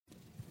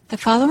The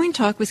following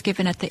talk was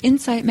given at the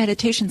Insight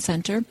Meditation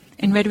Center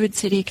in Redwood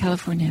City,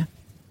 California.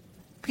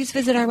 Please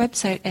visit our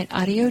website at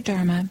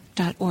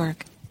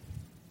audiodharma.org.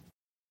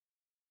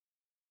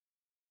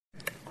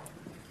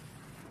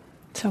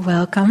 So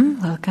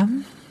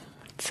welcome.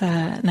 It's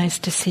nice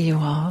to see you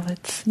all.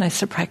 It's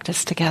nice to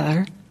practice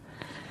together.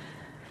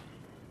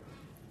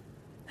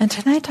 And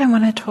tonight I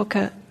want to talk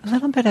a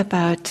little bit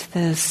about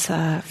this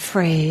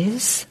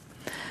phrase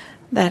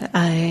that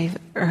I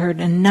heard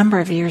a number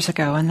of years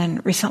ago, and then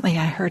recently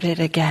I heard it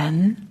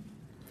again.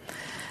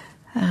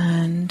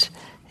 And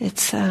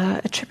it's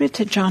attributed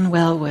to John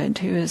Wellwood,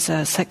 who is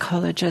a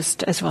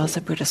psychologist as well as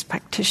a Buddhist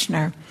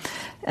practitioner.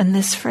 And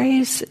this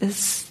phrase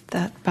is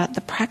that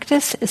the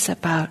practice is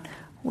about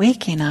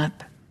waking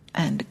up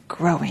and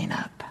growing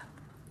up.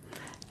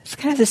 It's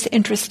kind of this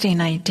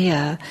interesting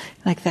idea,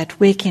 like that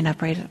waking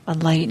up, right?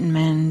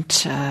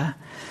 Enlightenment,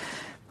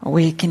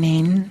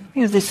 awakening,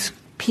 this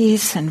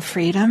peace and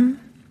freedom,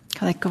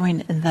 like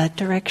going in that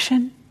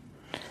direction.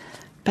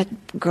 But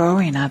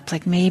growing up,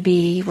 like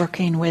maybe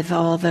working with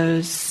all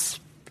those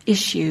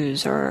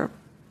issues or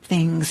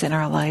things in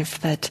our life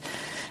that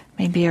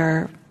maybe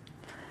are,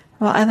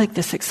 well, I like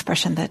this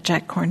expression that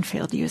Jack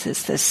Kornfield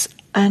uses, this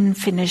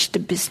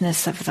unfinished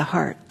business of the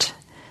heart.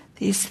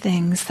 These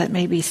things that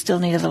maybe still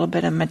need a little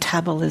bit of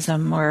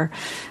metabolism, or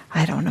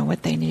I don't know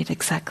what they need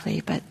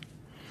exactly, but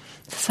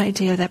this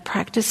idea that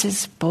practice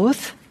is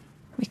both.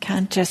 We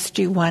can't just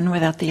do one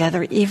without the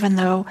other, even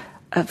though,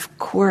 of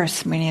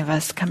course, many of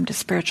us come to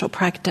spiritual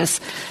practice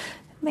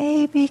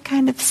maybe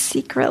kind of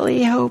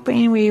secretly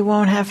hoping we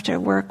won't have to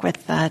work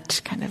with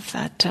that kind of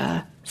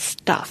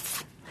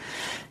stuff.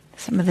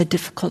 Some of the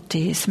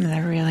difficulties, some of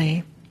the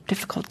really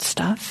difficult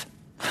stuff.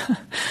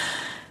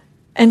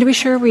 And to be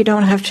sure, we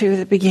don't have to at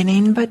the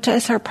beginning, but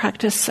as our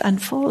practice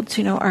unfolds,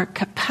 our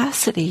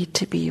capacity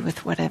to be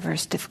with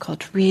whatever's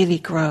difficult really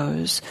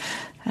grows.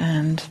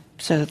 And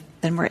so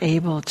then we're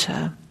able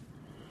to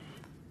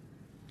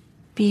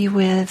be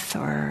with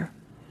or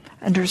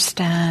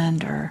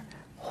understand or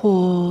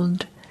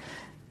hold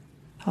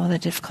all the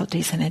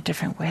difficulties in a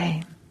different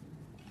way.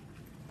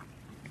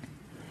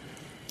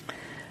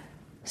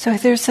 So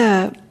there's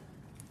a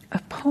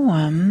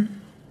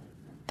poem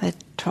that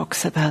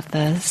talks about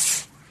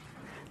this.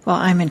 Well,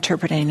 I'm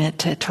interpreting it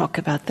to talk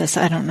about this.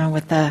 I don't know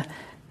what the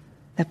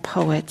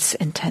poet's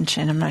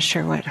intention, I'm not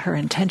sure what her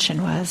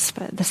intention was,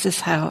 but this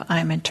is how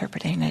I'm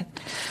interpreting it.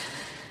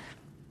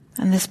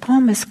 And this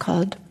poem is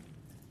called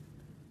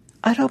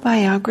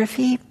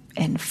Autobiography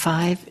in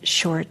 5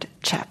 Short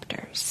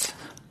Chapters.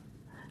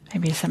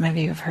 Maybe some of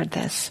you have heard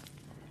this.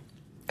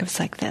 It was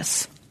like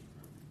this.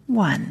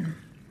 1.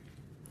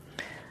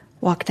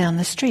 Walk down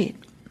the street.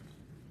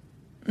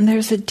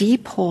 There's a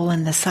deep hole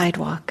in the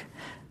sidewalk.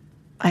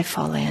 I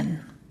fall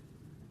in.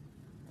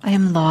 I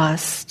am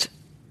lost.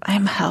 I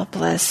am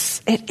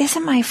helpless. It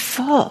isn't my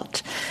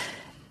fault.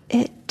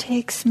 It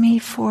takes me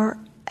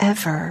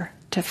forever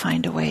to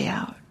find a way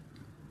out.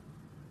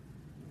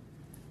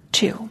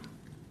 2.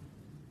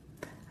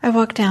 I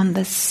walk down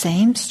the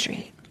same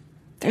street.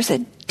 There's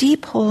a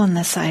deep hole in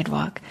the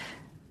sidewalk.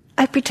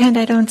 I pretend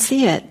I don't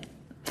see it.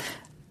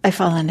 I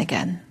fall in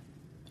again.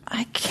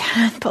 I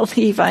can't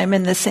believe I'm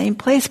in the same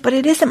place, but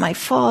it isn't my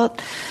fault.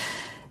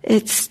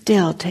 It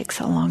still takes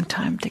a long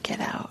time to get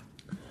out.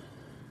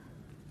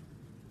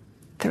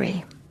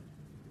 3.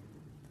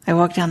 I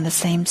walk down the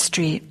same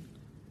street.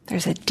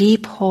 There's a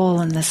deep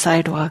hole in the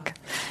sidewalk.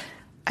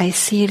 I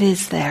see it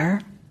is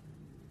there.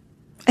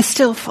 I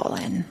still fall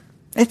in.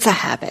 It's a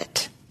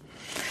habit.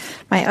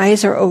 My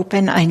eyes are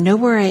open. I know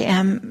where I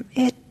am.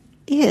 It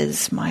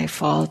is my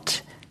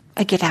fault.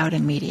 I get out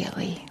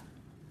immediately.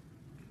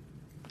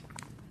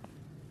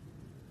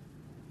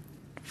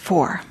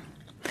 4.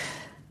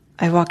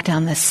 I walk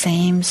down the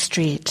same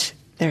street.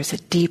 There's a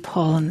deep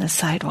hole in the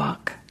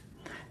sidewalk.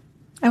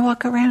 I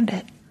walk around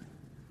it.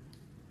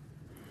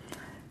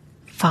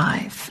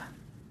 5.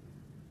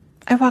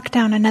 I walk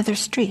down another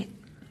street.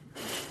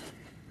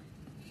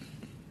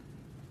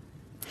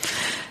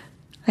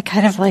 I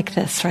kind of like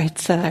this, right?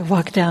 So I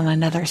walk down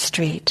another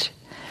street.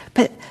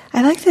 But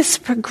I like this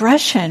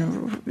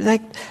progression.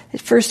 Like,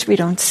 at first we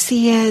don't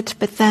see it,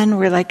 but then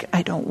we're like,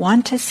 I don't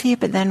want to see it,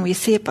 but then we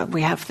see it, but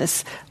we have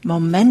this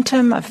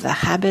momentum of the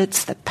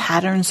habits, the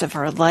patterns of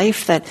our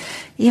life that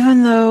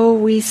even though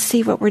we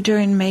see what we're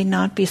doing may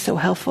not be so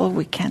helpful,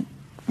 we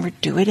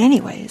do it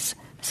anyways.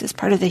 This is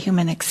part of the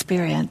human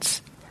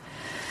experience.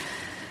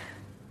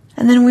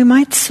 And then we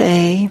might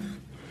say,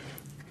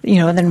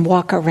 then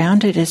walk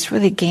around it is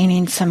really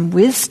gaining some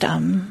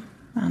wisdom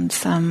and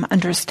some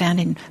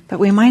understanding. But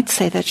we might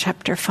say that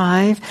chapter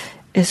 5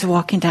 is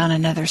walking down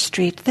another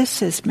street.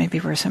 This is maybe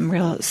where some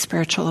real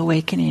spiritual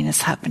awakening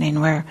is happening,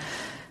 where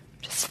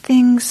just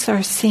things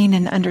are seen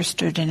and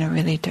understood in a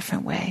really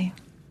different way.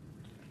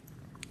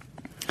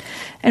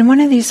 And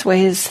one of these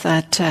ways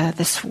that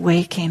this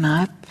waking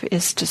up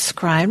is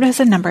described,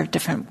 there's a number of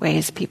different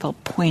ways people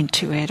point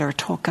to it or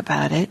talk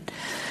about it.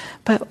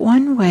 But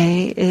one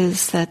way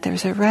is that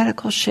there's a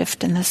radical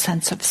shift in the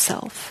sense of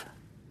self.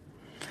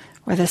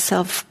 or the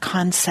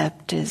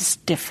self-concept is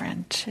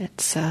different.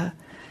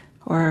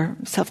 Or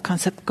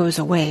self-concept goes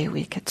away,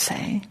 we could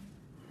say.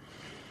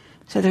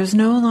 So there's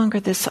no longer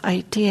this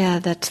idea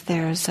that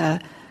there's a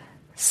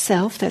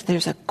self, that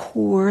there's a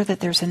core,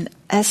 that there's an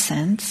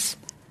essence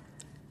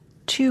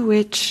to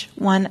which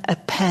one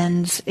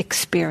appends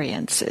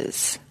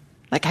experiences.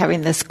 Like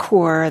having this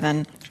core,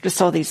 then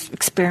just all these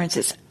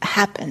experiences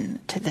happen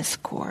to this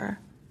core.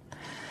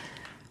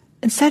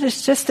 Instead,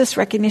 it's just this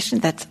recognition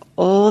that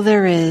all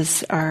there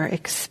is are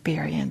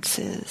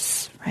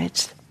experiences,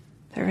 right?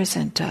 There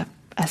isn't a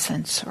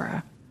essence or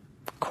a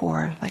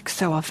core, like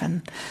so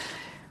often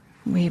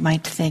we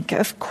might think.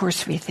 Of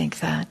course we think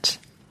that.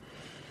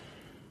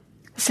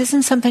 This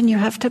isn't something you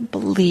have to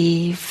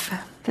believe.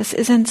 This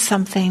isn't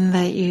something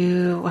that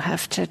you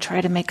have to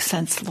try to make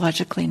sense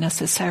logically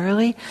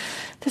necessarily.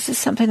 This is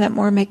something that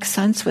more makes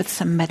sense with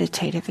some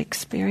meditative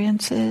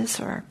experiences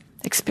or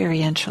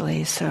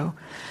experientially.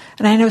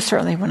 And I know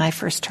certainly when I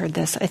first heard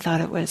this, I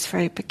thought it was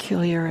very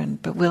peculiar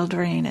and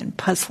bewildering and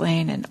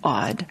puzzling and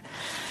odd.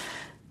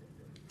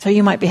 So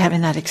you might be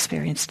having that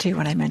experience too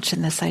when I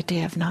mention this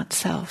idea of not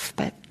self,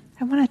 but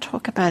I want to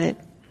talk about it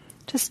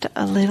just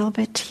a little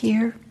bit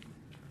here.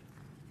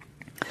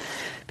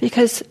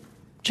 Because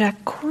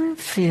Jack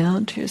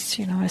Kornfield, who's,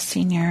 a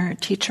senior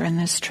teacher in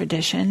this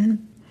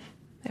tradition,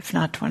 if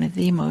not one of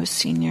the most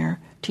senior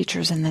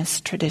teachers in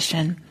this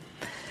tradition,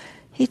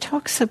 he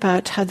talks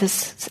about how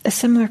this a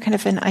similar kind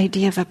of an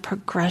idea of a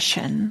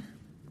progression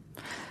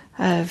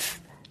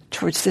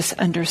towards this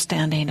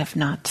understanding of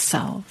not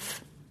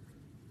self.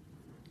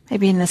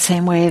 Maybe in the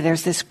same way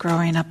there's this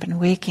growing up and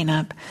waking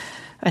up,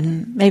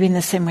 and maybe in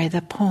the same way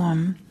the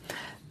poem.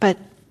 But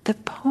the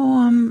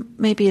poem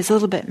maybe is a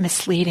little bit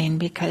misleading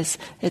because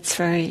it's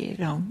very,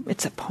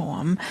 it's a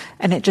poem,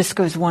 and it just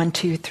goes 1,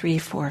 2, 3,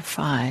 4,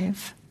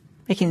 5,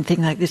 making you think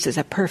like this is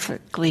a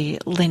perfectly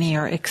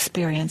linear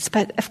experience,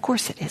 but of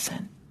course it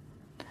isn't.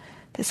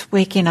 This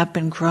waking up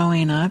and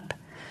growing up,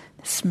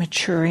 this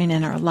maturing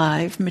in our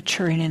life,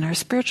 maturing in our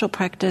spiritual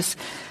practice,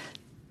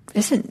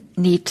 isn't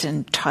neat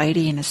and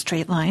tidy in a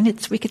straight line.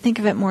 We could think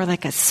of it more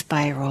like a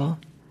spiral.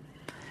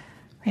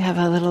 We have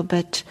a little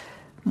bit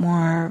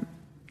more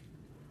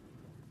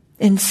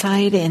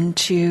insight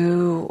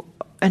into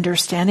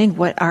understanding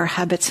what our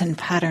habits and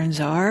patterns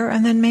are,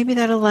 and then maybe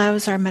that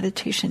allows our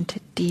meditation to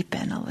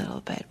deepen a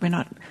little bit. We're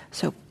not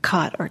so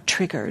caught or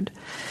triggered.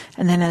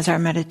 And then as our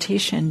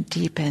meditation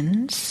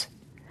deepens,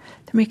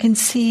 then we can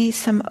see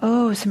some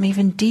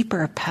even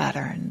deeper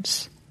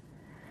patterns.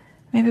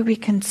 Maybe we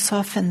can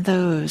soften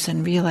those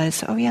and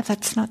realize,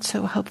 that's not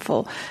so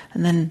helpful.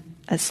 And then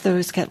as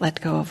those get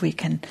let go of, we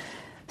can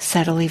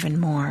settle even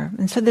more.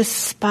 And so this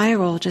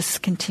spiral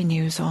just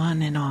continues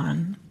on and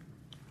on.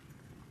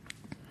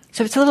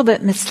 So it's a little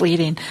bit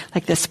misleading,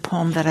 like this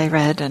poem that I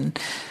read and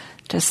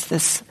just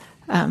this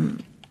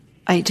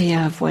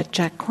idea of what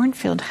Jack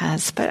Kornfield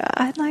has, but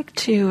I'd like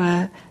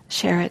to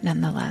share it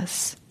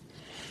nonetheless.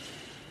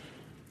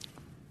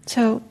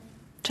 So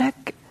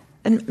Jack,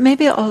 and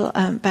maybe I'll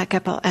back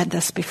up, I'll add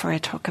this before I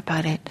talk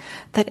about it,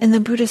 that in the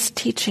Buddhist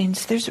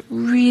teachings, there's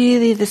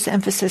really this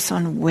emphasis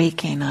on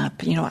waking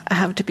up,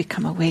 how to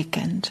become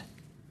awakened.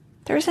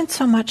 There isn't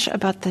so much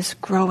about this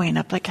growing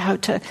up, like how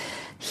to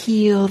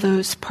heal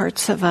those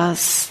parts of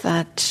us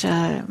that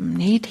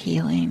need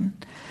healing,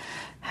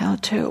 how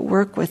to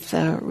work with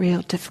the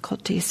real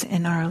difficulties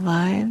in our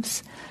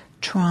lives,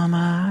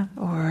 trauma,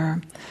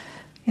 or,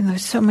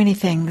 so many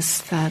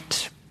things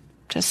that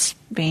just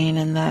being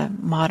in the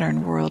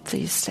modern world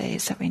these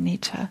days that we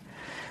need to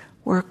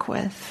work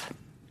with.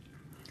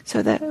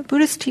 So the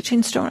Buddhist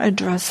teachings don't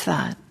address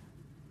that,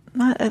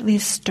 not at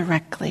least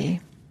directly.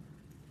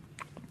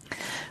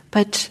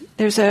 But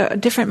there's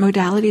different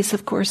modalities,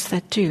 of course,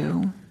 that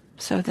do.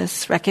 So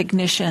this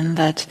recognition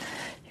that,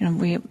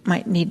 we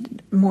might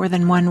need more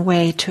than one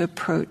way to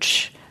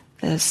approach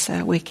this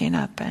waking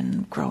up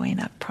and growing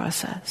up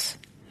process.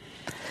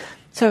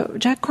 So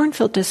Jack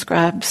Kornfield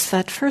describes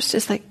that first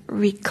is like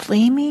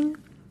reclaiming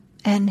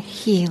and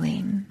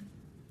healing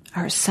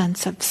our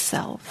sense of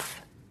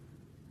self.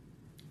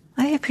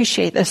 I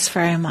appreciate this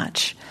very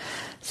much.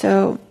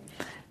 So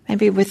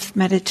maybe with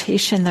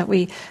meditation that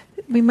we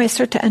might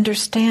start to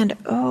understand,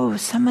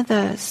 some of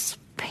the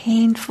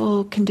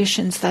painful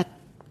conditions that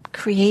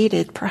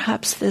created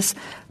perhaps this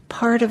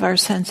part of our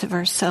sense of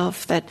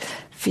ourself that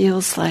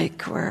feels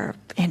like we're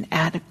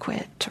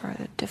inadequate or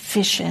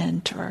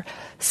deficient or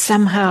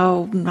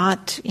somehow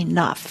not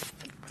enough,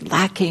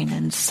 lacking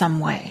in some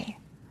way.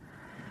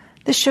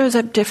 This shows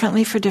up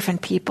differently for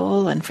different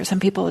people, and for some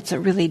people it's a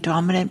really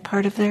dominant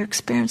part of their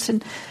experience,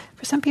 and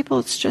for some people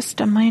it's just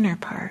a minor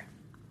part.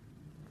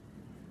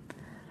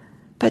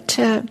 But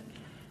to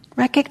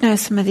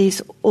recognize some of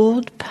these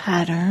old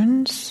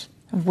patterns,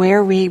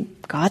 where we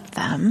got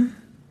them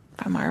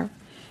from our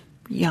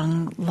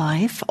young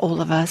life.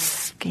 All of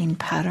us gain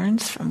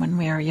patterns from when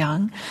we are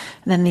young.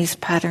 And then these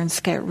patterns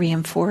get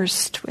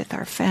reinforced with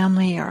our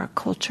family, our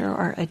culture,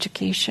 our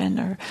education,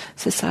 our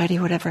society,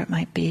 whatever it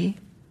might be.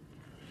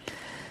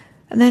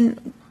 And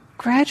then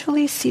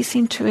gradually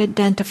ceasing to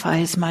identify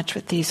as much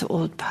with these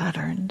old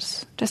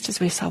patterns, just as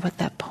we saw with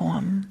that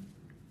poem.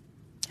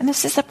 And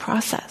this is a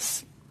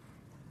process.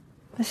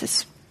 This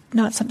is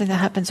not something that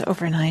happens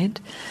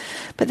overnight,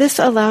 but this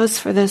allows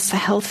for this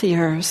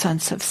healthier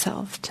sense of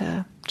self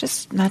to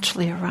just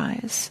naturally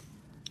arise,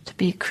 to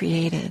be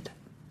created.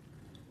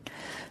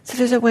 So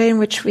there's a way in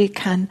which we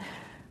can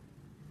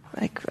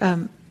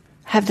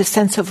have the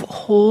sense of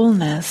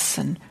wholeness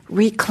and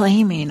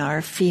reclaiming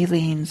our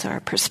feelings, our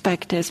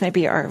perspectives,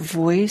 maybe our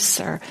voice,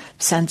 our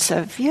sense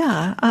of,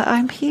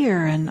 I'm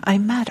here and I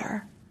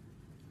matter.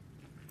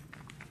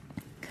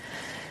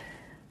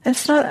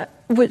 It's not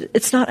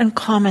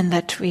uncommon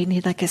that we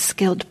need like a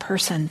skilled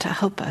person to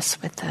help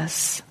us with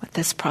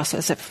this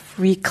process of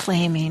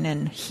reclaiming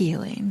and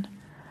healing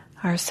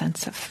our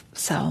sense of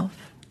self.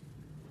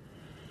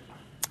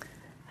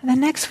 And the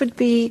next would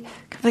be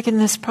like in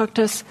this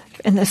practice,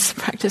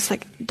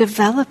 like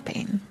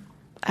developing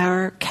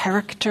our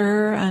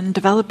character and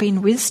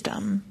developing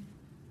wisdom.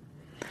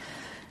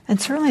 And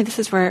certainly this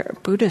is where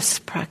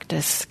Buddhist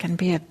practice can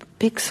be a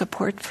big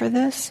support for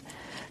this.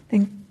 I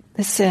think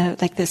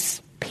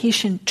this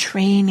patient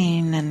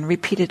training and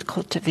repeated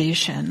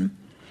cultivation.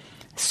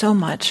 So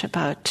much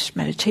about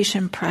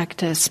meditation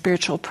practice,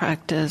 spiritual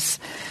practice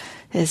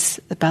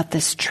is about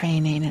this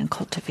training and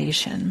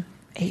cultivation.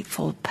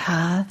 Eightfold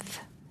Path,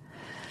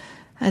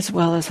 as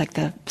well as like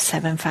the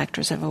 7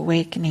 factors of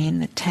awakening,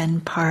 the 10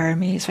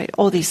 paramis, right?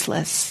 All these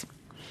lists.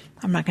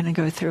 I'm not going to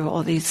go through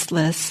all these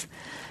lists,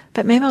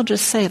 but maybe I'll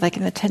just say, like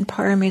in the 10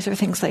 paramis are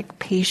things like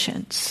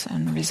patience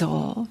and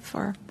resolve,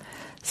 or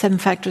 7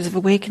 factors of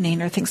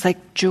awakening are things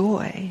like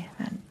joy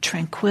and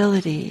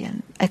tranquility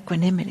and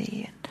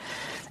equanimity. And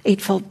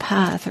Eightfold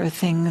Path are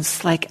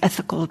things like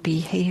ethical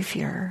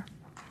behavior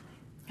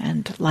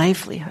and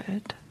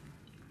livelihood.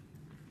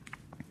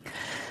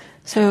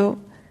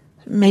 So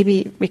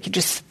maybe we could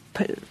just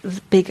put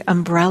big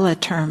umbrella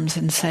terms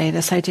and say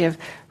this idea of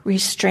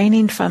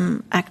restraining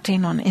from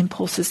acting on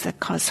impulses that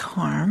cause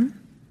harm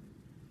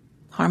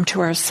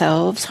to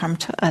ourselves, harm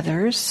to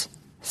others,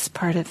 is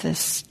part of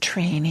this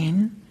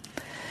training.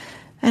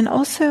 And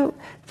also,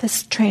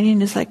 this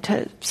training is like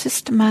to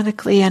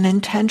systematically and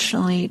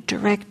intentionally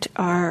direct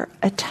our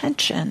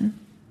attention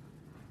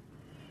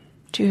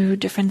to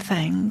different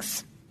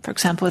things. For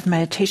example, with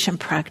meditation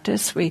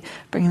practice, we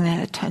bring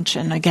the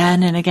attention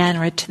again and again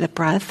right to the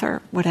breath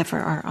or whatever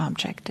our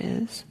object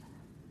is.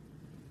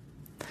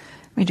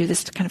 We do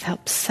this to kind of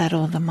help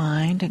settle the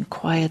mind and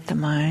quiet the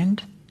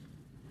mind.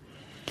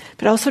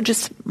 But also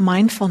just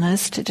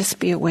mindfulness, to just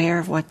be aware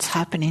of what's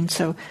happening.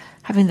 So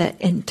having the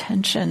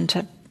intention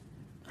to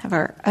have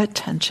our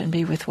attention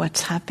be with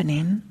what's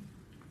happening,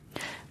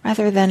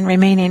 rather than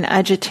remaining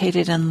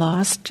agitated and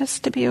lost,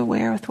 just to be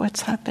aware with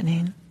what's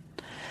happening.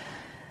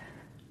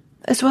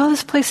 As well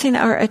as placing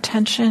our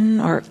attention,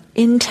 or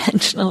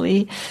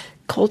intentionally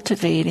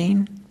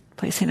cultivating,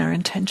 placing our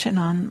intention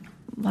on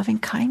loving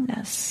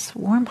kindness,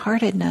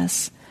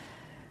 warm-heartedness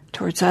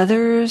towards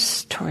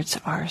others, towards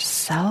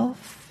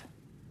ourself,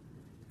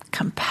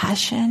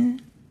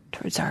 compassion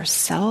towards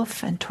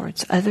ourself and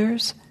towards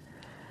others.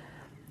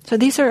 So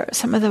these are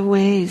some of the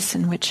ways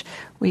in which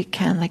we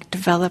can like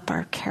develop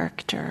our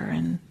character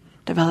and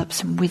develop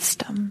some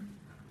wisdom.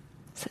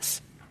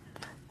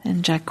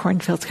 And Jack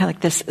Kornfield's kind of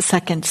like this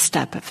second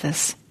step of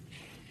this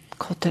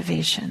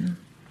cultivation.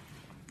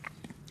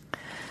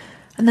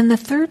 And then the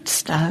third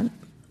step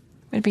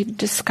would be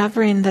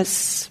discovering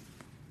this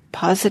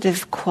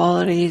positive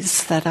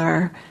qualities that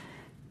are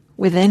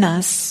within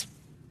us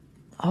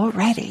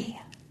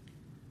already.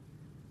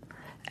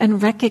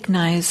 And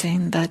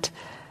recognizing that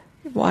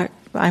what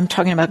I'm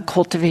talking about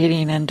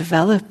cultivating and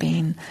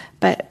developing,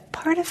 but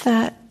part of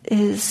that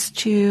is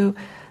to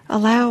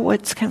allow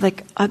what's kind of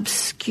like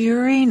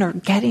obscuring or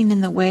getting in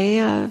the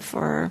way of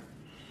or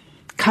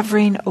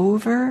covering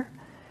over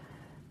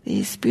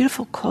these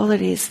beautiful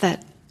qualities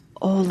that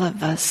all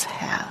of us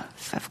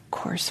have. Of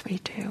course we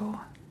do.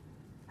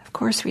 Of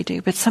course we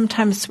do. But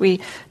sometimes we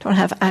don't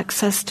have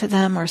access to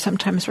them, or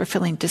sometimes we're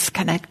feeling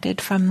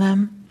disconnected from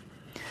them.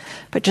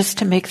 But just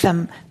to make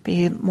them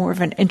be more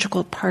of an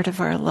integral part of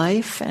our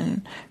life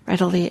and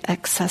readily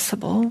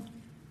accessible.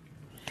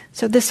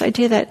 So this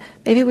idea that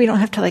maybe we don't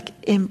have to like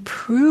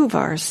improve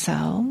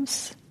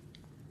ourselves,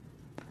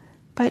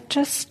 but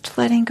just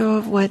letting go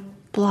of what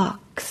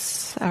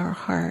blocks our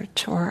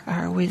heart or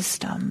our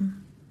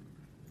wisdom.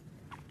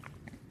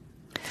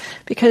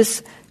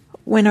 Because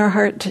when our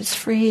heart is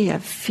free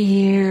of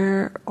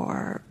fear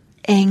or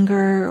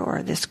anger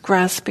or this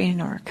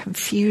grasping or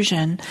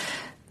confusion,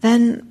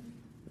 then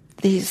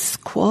these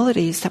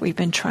qualities that we've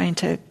been trying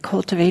to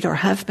cultivate or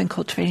have been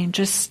cultivating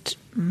just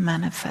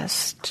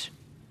manifest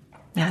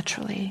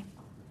naturally.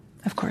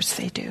 Of course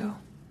they do.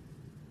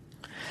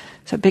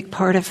 So a big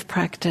part of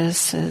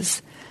practice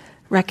is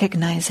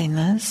recognizing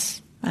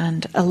this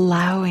and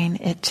allowing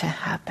it to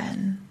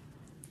happen,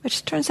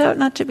 which turns out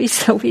not to be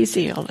so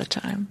easy all the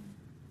time.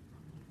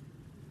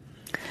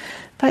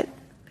 But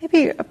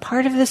maybe a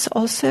part of this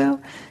also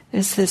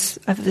is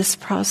this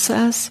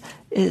process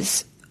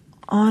is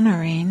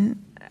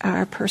honoring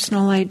our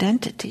personal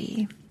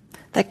identity,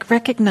 that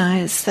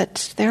recognize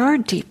that there are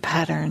deep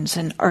patterns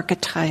and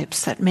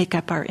archetypes that make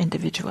up our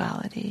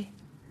individuality.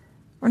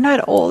 We're not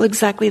all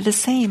exactly the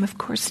same, of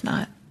course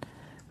not.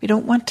 We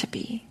don't want to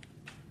be.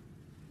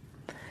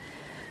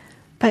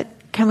 But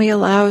can we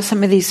allow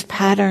some of these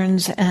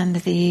patterns and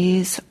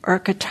these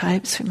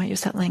archetypes, we might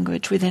use that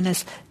language, within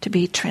us to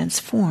be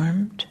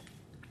transformed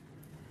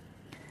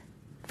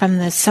from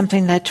this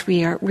something that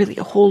we are really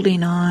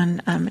holding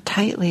on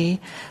tightly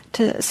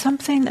to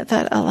something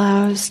that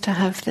allows to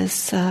have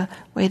this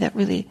way that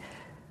really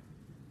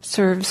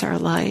serves our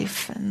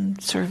life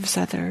and serves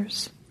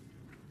others.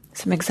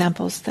 Some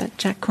examples that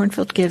Jack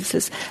Kornfield gives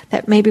is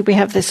that maybe we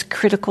have this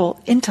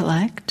critical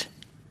intellect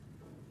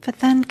that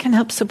then can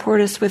help support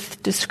us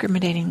with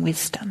discriminating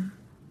wisdom.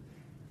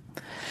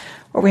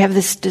 Or we have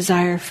this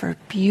desire for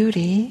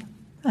beauty,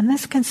 and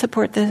this can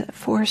support the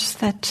force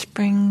that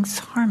brings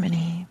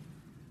harmony.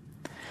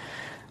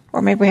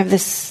 Or maybe we have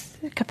this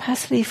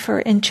capacity for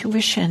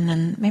intuition,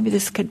 and maybe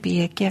this could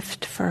be a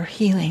gift for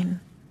healing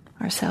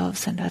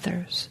ourselves and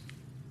others.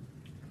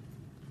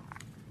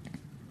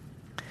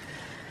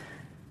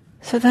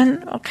 So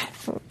then,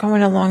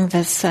 going along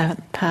this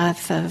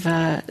path of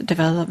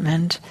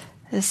development,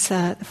 this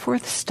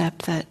fourth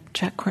step that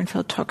Jack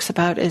Kornfield talks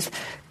about is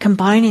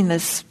combining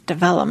this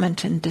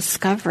development and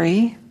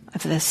discovery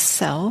of this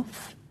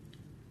self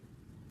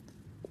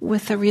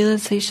with the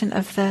realization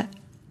of the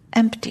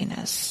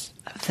emptiness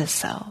of the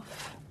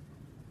self.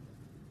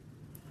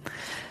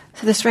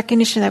 So this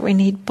recognition that we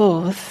need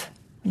both,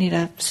 we need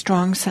a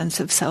strong sense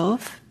of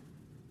self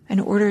in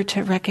order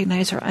to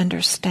recognize or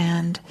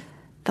understand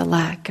the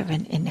lack of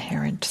an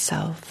inherent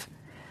self.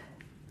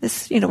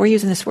 This, we're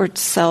using this word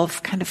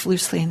self kind of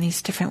loosely in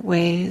these different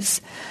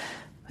ways,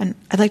 and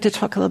I'd like to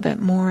talk a little bit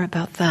more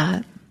about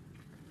that.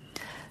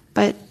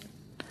 But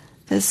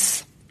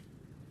this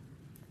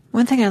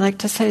one thing I like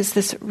to say is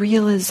this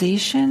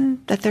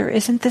realization that there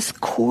isn't this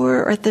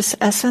core or this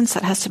essence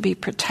that has to be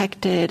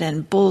protected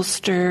and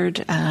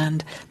bolstered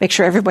and make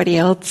sure everybody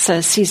else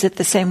sees it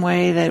the same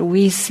way that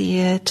we see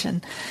it,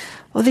 and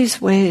all these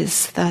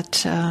ways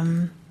that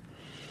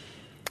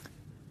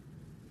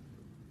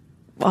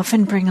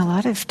often bring a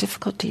lot of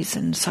difficulties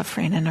and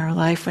suffering in our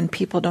life when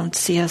people don't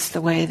see us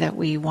the way that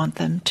we want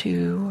them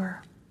to,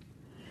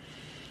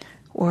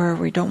 or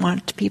we don't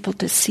want people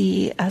to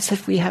see us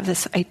if we have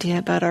this idea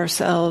about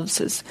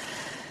ourselves as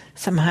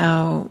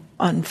somehow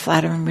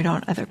unflattering, we don't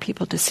want other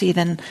people to see,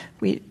 then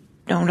we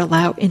don't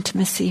allow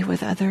intimacy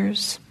with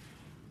others.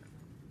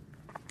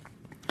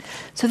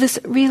 So this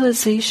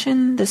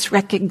realization, this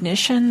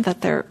recognition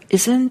that there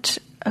isn't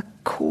a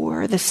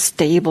core, the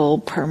stable,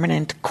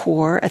 permanent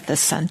core at the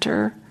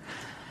center,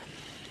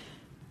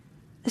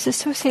 is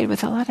associated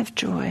with a lot of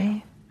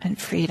joy and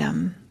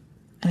freedom,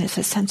 and it's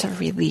a sense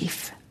of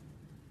relief.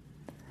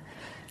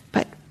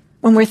 But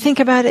when we think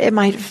about it, it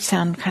might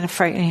sound kind of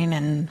frightening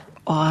and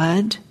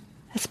odd.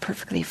 That's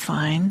perfectly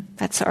fine.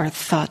 That's our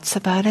thoughts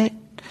about it.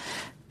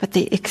 But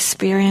the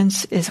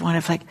experience is one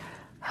of like,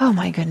 oh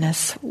my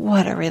goodness,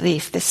 what a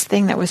relief. This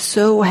thing that was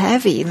so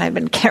heavy and I've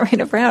been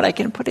carrying around, I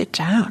can put it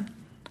down.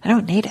 I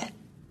don't need it.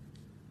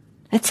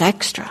 It's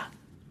extra.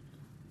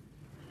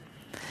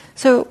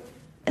 So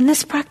in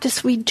this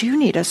practice, we do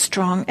need a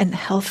strong and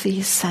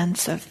healthy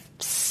sense of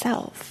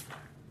self.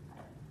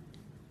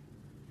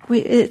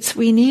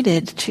 We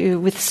needed to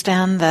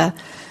withstand the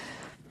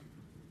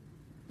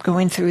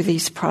going through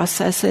these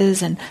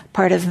processes, and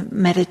part of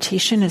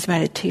meditation, as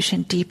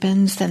meditation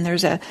deepens, then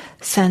there's a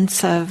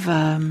sense of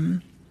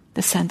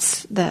the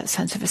sense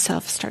of a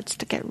self starts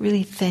to get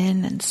really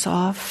thin and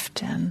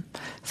soft, and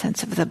the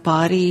sense of the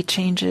body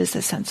changes,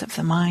 the sense of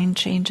the mind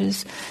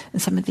changes in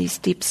some of these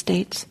deep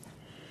states.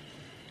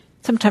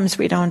 Sometimes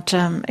we don't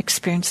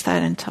experience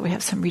that until we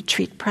have some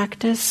retreat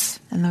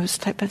practice in those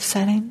type of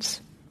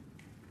settings.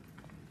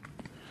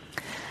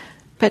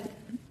 But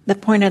the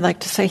point I'd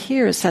like to say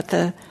here is that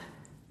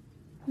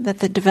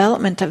the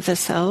development of the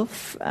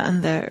self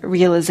and the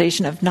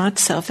realization of not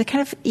self, they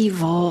kind of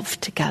evolve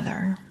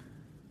together.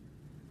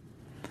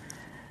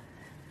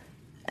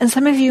 And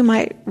some of you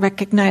might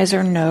recognize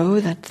or know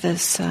that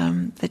this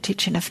the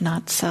teaching of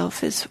not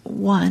self is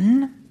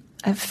one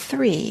of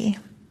three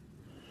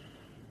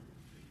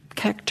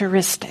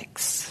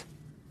characteristics.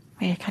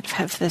 We kind of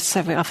have this,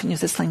 we often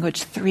use this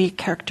language, three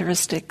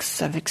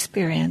characteristics of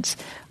experience.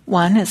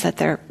 One is that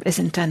there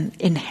isn't an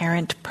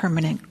inherent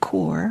permanent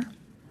core,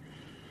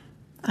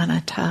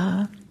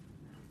 anatta,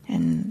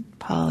 in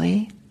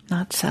Pali,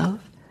 not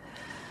self.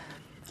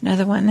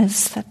 Another one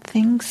is that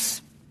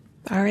things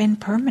are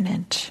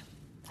impermanent.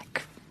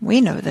 Like,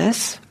 we know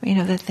this. We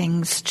know that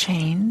things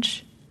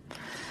change.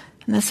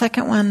 And the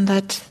second one,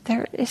 that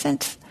there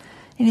isn't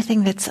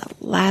anything that's a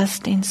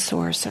lasting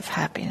source of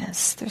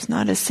happiness. There's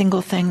not a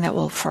single thing that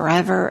will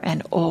forever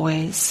and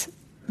always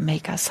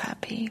make us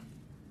happy.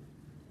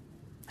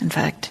 In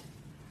fact,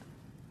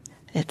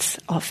 it's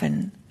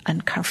often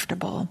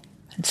uncomfortable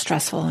and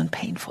stressful and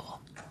painful.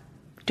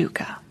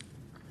 Dukkha.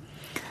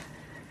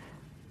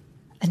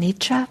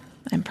 Anicca,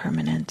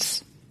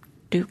 impermanence.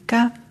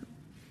 Dukkha,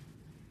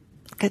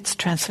 gets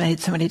translated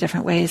so many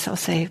different ways. I'll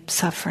say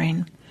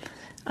suffering,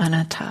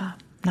 anatta,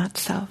 not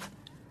self.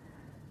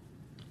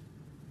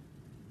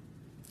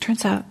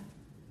 Turns out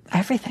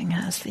everything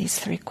has these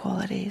three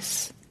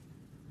qualities.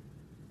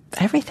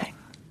 Everything.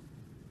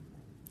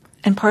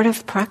 And part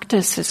of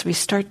practice is we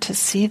start to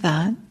see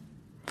that,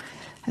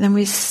 and then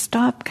we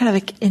stop kind of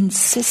like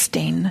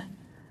insisting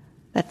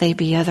that they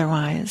be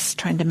otherwise,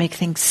 trying to make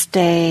things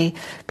stay,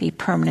 be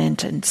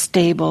permanent and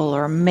stable,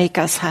 or make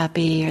us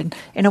happy, and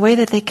in a way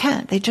that they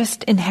can't. They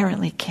just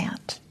inherently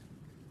can't.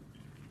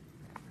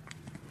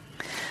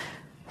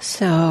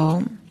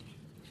 So,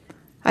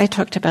 I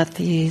talked about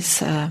these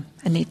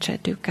anicca,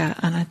 dukkha,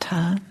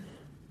 anatta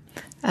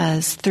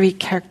as three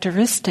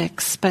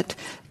characteristics, but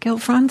Gil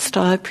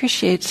Fronsdal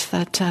appreciates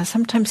that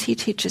sometimes he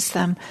teaches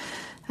them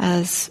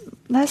as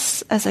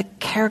less as a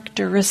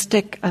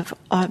characteristic of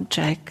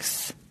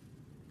objects,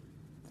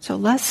 so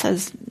less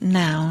as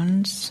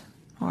nouns,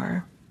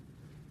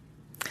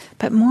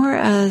 but more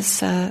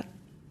as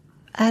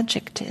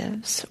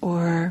adjectives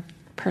or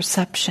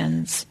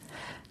perceptions.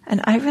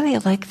 And I really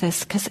like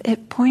this because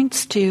it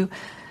points to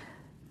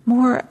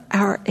more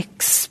our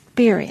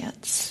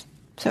experience.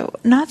 So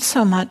not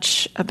so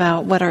much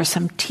about what are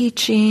some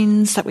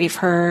teachings that we've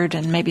heard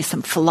and maybe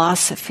some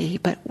philosophy,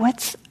 but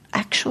what's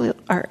actually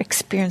our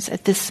experience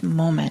at this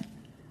moment,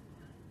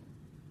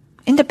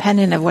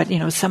 independent of what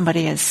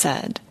somebody has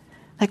said.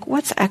 Like,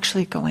 what's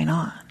actually going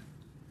on?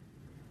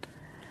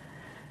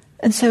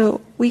 And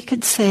so we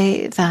could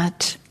say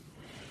that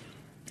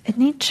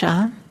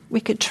anicca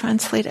we could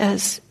translate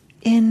as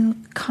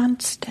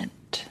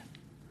inconstant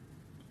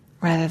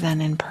rather than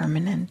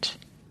impermanent.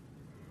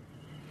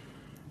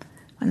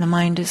 When the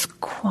mind is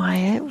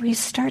quiet, we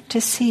start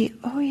to see,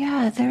 oh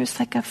yeah, there's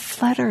like a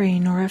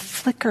fluttering or a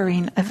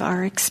flickering of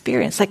our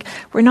experience. Like,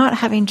 we're not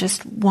having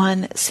just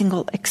one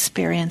single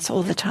experience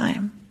all the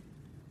time.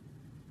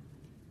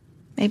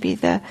 Maybe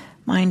the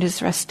mind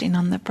is resting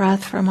on the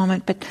breath for a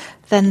moment, but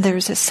then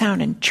there's a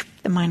sound and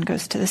the mind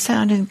goes to the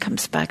sound and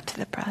comes back to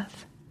the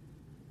breath.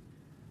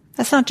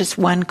 That's not just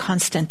one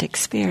constant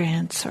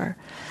experience. Or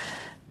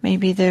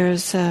maybe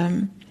there's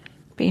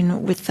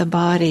being with the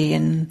body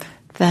and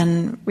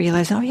then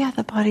realizing, oh yeah,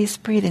 the body's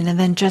breathing, and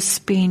then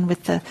just being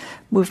with the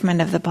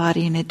movement of the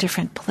body in a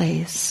different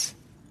place.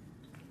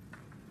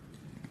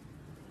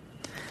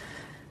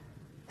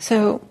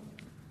 So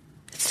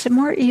it's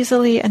more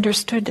easily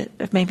understood,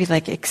 maybe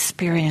like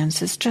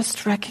experience, is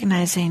just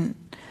recognizing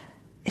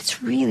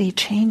it's really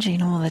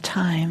changing all the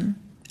time.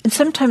 And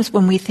sometimes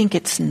when we think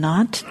it's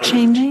not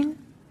changing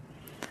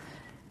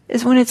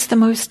is when it's the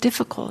most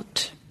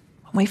difficult.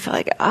 When we feel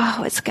like,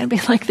 oh, it's going to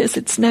be like this,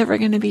 it's never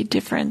going to be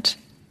different.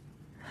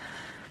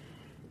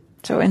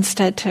 So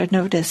instead to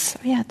notice,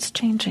 oh yeah, it's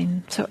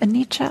changing. So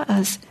anicca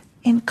as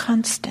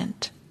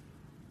inconstant.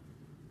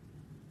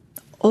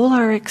 All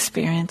our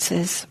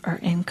experiences are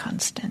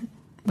inconstant.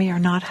 We are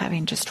not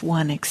having just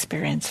one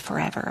experience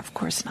forever, of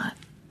course not.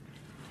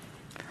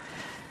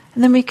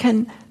 And then we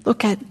can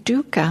look at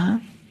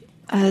dukkha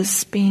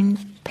as being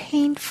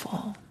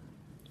painful,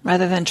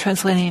 rather than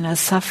translating as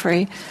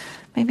suffering,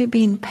 maybe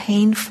being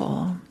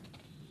painful.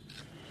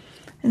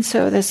 And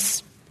so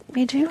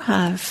we do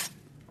have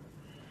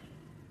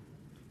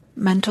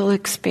mental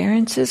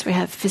experiences, we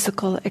have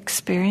physical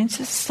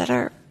experiences that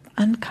are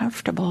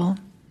uncomfortable.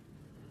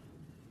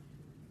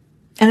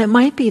 And it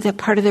might be that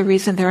part of the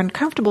reason they're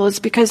uncomfortable is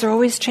because they're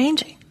always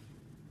changing.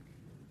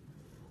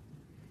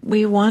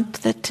 We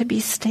want that to be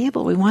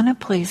stable. We want a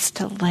place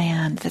to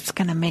land that's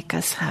going to make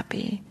us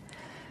happy.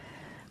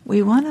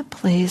 We want a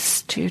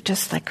place to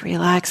just like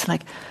relax and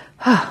like,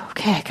 oh,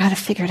 okay, I got to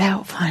figure it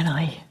out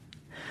finally.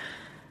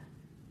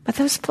 But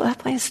that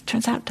place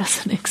turns out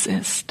doesn't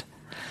exist.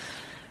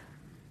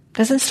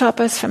 Doesn't stop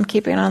us from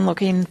keeping on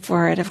looking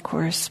for it, of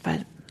course,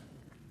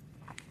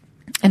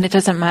 and it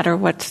doesn't matter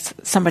what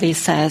somebody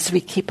says,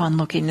 we keep on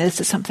looking. This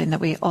is something that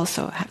we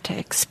also have to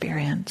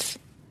experience.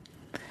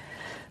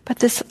 But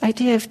this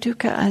idea of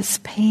dukkha as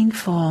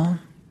painful,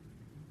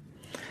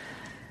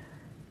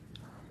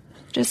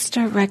 just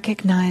to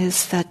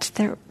recognize that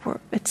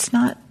it's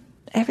not,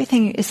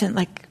 everything isn't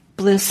like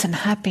bliss and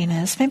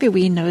happiness. Maybe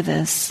we know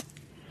this,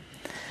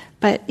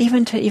 but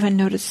even to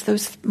notice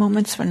those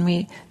moments when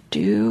we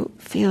do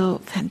feel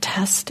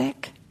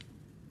fantastic,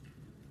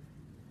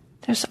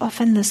 there's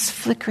often this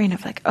flickering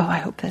of like, oh, I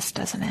hope this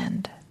doesn't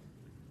end.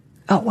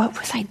 Oh, what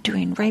was I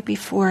doing right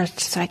before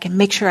so I can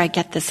make sure I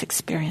get this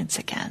experience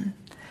again?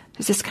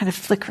 There's this kind of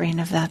flickering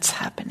of that's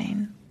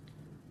happening.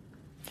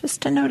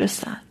 Just to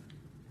notice that.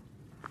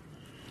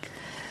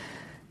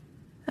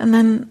 And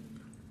then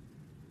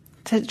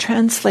to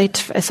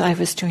translate, as I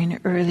was doing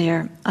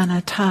earlier,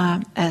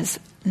 anatta as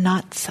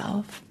not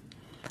self.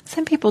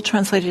 Some people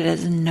translate it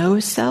as no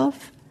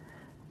self,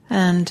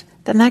 and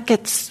then that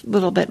gets a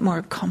little bit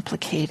more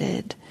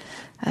complicated.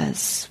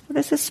 As, what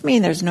does this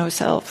mean? There's no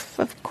self.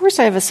 Of course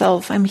I have a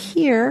self. I'm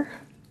here.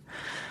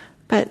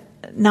 But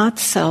not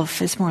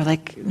self is more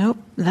like, nope,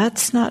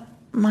 that's not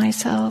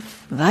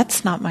myself,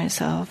 that's not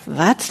myself,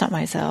 that's not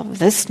myself,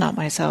 this not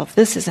myself,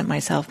 this isn't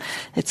myself.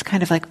 It's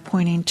kind of like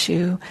pointing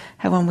to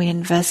how when we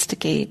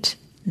investigate,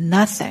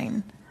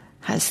 nothing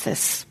has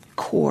this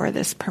core,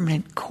 this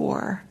permanent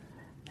core,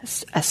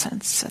 this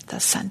essence at the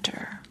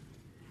center.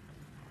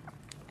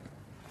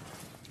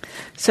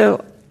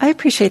 So I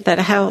appreciate that,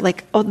 how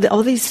like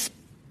all these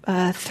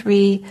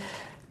three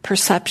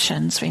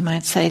perceptions, we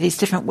might say, these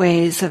different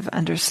ways of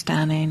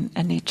understanding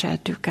anicca,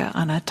 dukkha,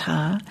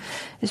 anatta,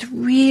 is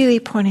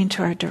really pointing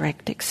to our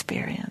direct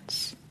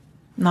experience.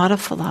 Not a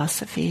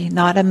philosophy,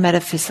 not a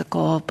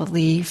metaphysical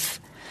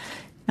belief,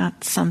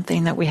 not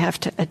something that we have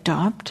to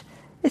adopt.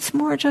 It's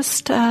more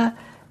just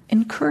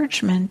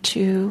encouragement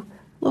to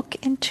look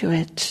into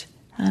it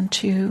and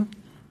to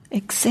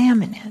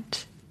examine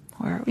it.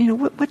 Or,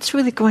 what's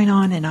really going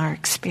on in our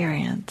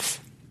experience.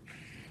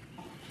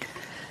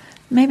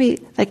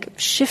 Maybe like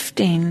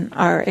shifting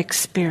our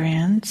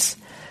experience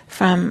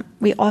from,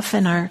 we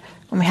often are,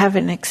 when we have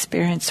an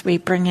experience, we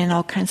bring in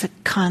all kinds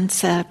of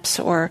concepts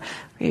or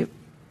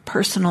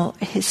personal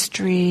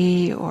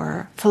history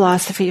or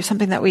philosophy or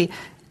something that we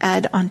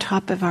add on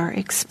top of our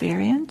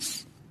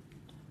experience.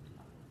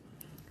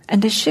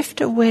 And to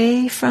shift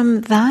away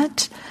from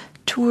that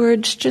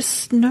towards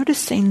just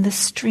noticing the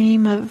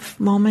stream of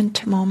moment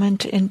to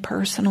moment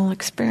impersonal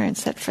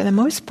experience that for the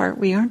most part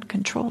we aren't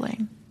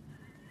controlling.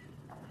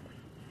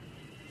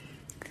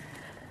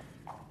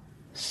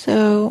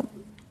 So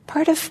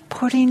part of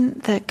putting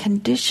the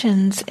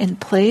conditions in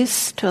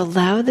place to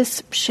allow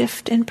this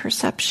shift in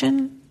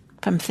perception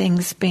from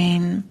things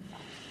being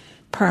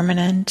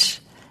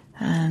permanent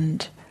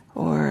and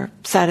or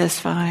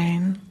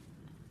satisfying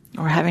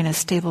or having a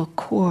stable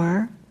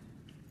core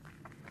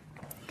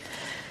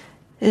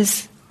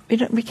is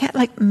we can't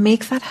like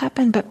make that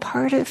happen, but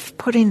part of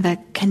putting the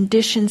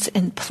conditions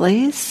in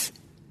place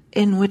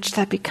in which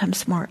that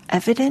becomes more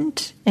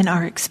evident in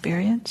our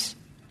experience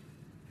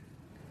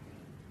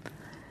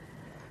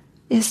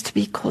is to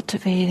be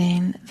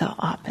cultivating the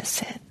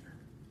opposite.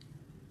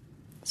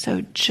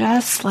 So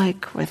just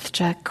like with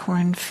Jack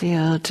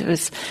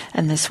Kornfield,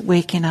 and this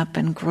waking up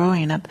and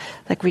growing up,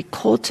 like we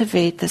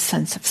cultivate the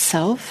sense of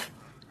self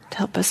to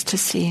help us to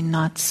see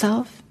not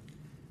self.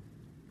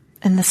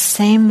 In the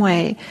same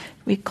way,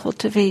 we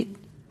cultivate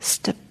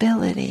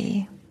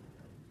stability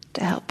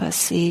to help us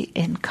see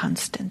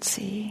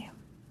inconstancy.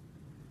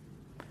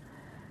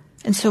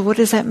 And so what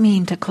does that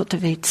mean to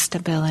cultivate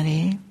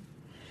stability?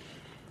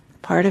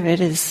 Part of it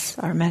is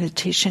our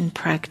meditation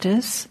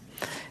practice,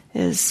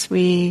 is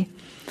we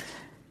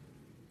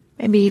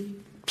maybe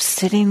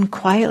sitting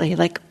quietly,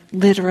 like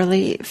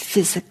literally,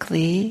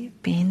 physically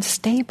being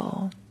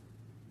stable.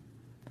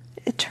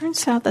 It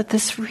turns out that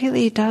this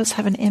really does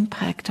have an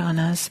impact on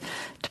us,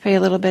 to pay a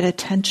little bit of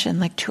attention,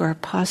 like to our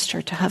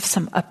posture, to have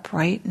some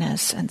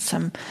uprightness and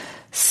some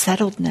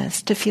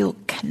settledness, to feel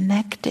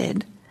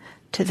connected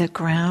to the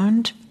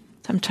ground.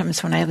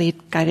 Sometimes when I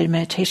lead guided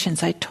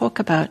meditations, I talk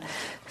about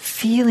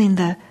feeling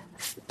the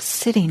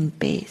sitting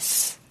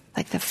base,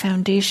 like the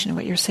foundation of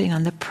what you're sitting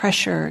on, the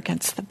pressure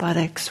against the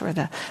buttocks or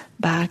the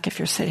back if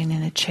you're sitting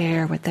in a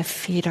chair, what the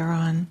feet are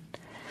on.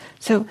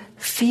 So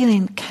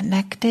feeling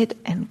connected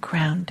and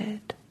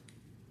grounded,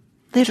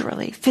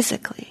 literally,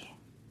 physically,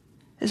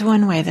 is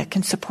one way that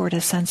can support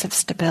a sense of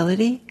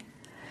stability.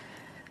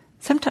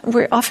 Sometimes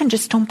we often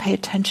just don't pay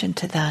attention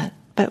to that,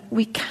 but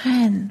we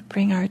can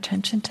bring our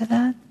attention to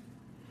that.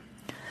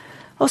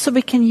 Also,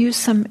 we can use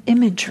some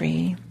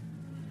imagery.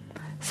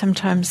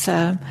 Sometimes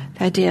the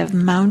idea of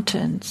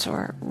mountains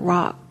or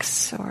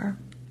rocks, or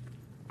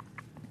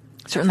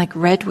certainly like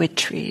redwood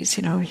trees,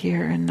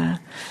 here in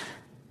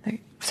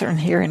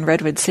certainly here in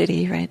Redwood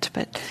City, right?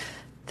 But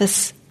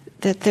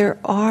that there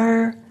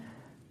are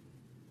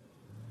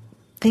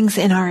things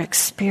in our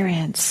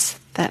experience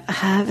that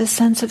have a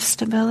sense of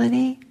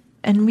stability,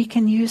 and we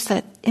can use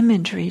that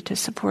imagery to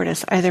support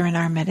us, either in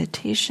our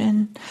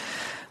meditation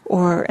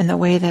or in the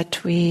way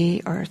that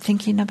we are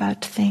thinking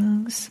about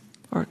things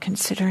or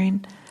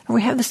considering. And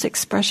we have this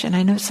expression,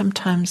 I know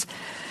sometimes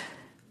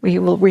we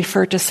will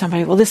refer to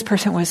somebody, well, this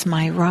person was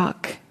my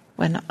rock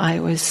when I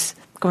was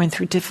going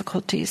through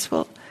difficulties.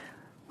 Well,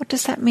 what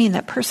does that mean?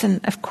 That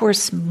person, of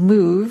course,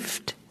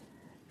 moved,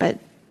 but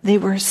they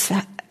were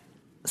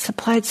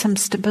supplied some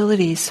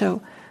stability.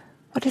 So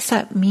what does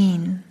that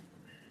mean?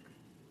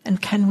 And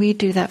can we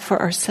do that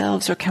for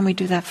ourselves, or can we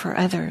do that for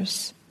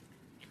others?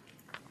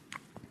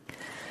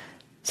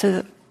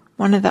 So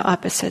one of the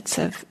opposites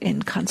of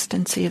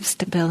inconstancy of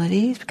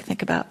stability, we can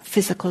think about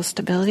physical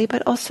stability,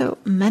 but also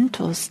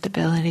mental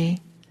stability.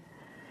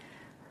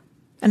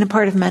 And a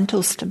part of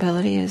mental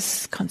stability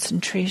is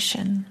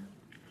concentration.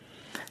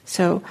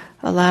 So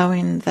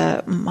allowing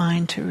the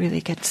mind to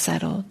really get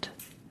settled,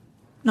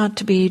 not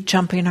to be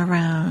jumping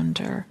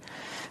around,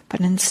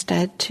 but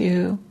instead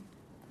to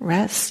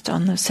rest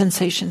on the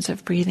sensations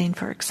of breathing,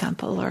 for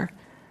example, or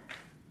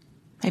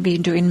maybe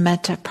doing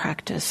metta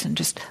practice and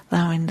just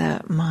allowing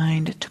the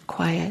mind to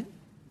quiet.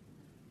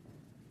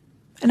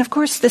 And of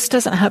course, this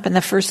doesn't happen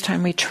the first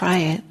time we try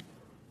it.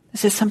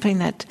 This is something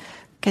that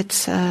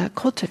gets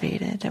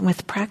cultivated. And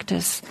with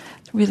practice,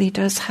 it really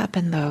does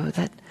happen, though,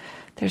 that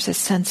there's a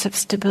sense of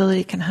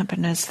stability can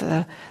happen as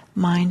the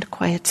mind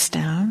quiets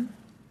down.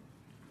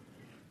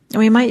 And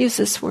we might use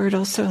this word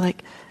also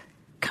like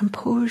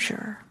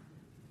composure,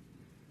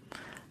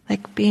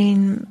 like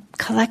being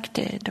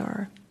collected,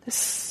 or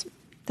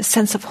the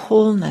sense of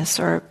wholeness,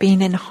 or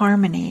being in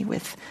harmony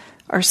with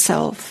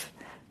ourself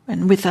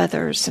and with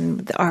others and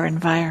with our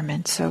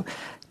environment. So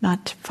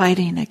not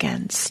fighting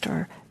against,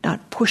 or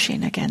not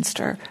pushing against,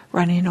 or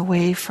running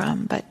away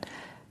from, but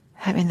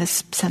having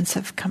this sense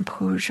of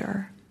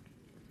composure.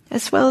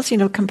 As well as,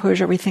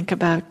 composure, we think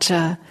about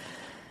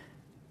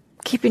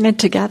keeping it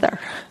together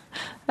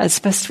as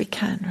best we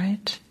can,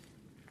 right?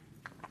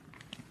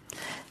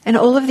 And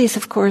all of these,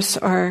 of course,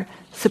 are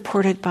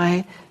supported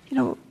by,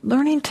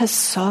 learning to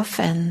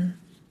soften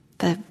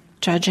the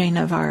judging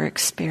of our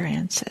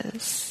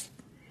experiences.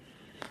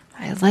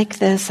 I like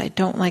this, I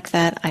don't like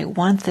that, I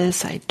want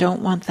this, I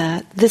don't want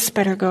that, this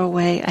better go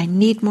away, I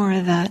need more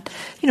of that.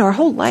 Our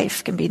whole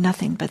life can be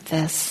nothing but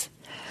this.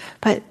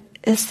 But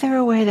is there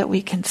a way that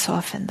we can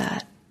soften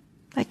that?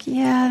 Like,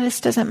 yeah,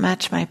 this doesn't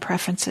match my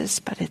preferences,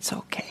 but it's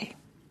okay.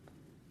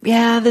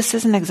 Yeah, this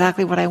isn't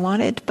exactly what I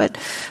wanted, but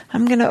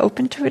I'm going to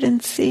open to it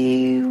and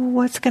see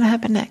what's going to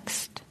happen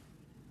next.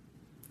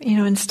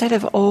 Instead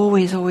of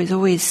always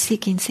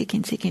seeking,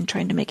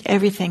 trying to make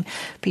everything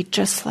be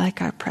just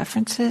like our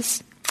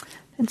preferences,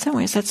 in some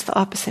ways that's the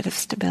opposite of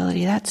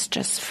stability. That's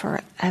just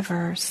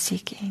forever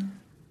seeking.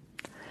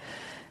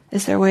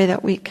 Is there a way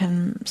that we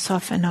can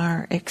soften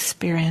our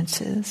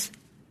experiences?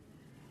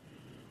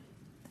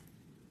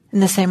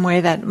 In the same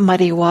way that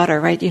muddy water,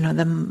 right?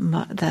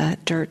 The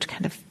dirt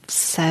kind of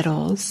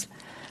settles.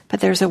 But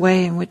there's a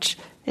way in which,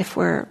 if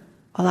we're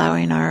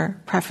allowing our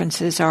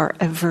preferences, our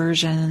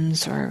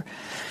aversions, or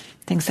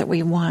things that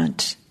we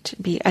want to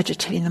be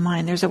agitating the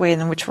mind, there's a way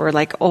in which we're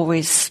like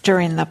always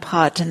stirring the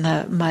pot and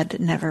the mud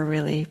never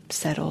really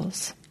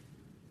settles.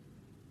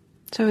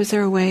 So is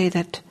there a way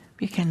that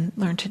we can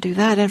learn to do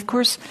that? And of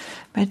course,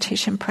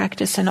 meditation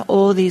practice and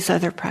all these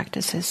other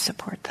practices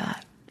support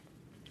that.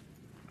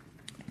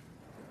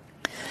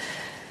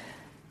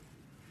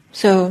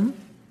 So,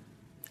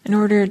 in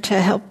order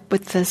to help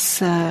with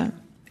this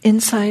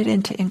insight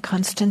into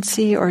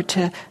inconstancy, or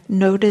to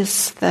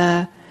notice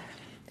the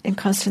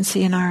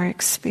inconstancy in our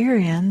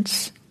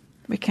experience,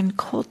 we can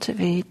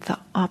cultivate the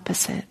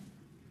opposite,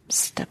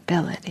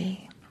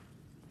 stability.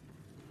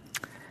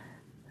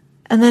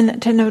 And then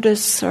to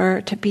notice,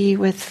 or to be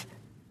with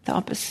the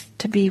opposite,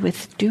 to be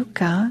with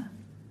dukkha,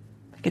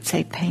 I could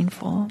say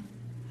painful,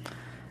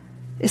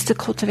 is to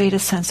cultivate a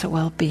sense of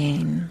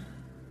well-being.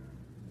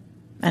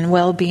 And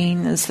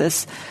well-being has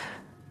this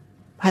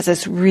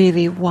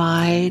really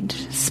wide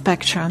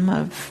spectrum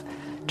of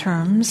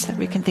terms that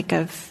we can think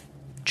of: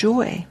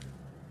 joy,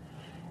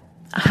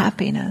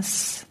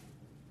 happiness,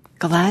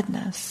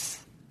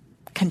 gladness,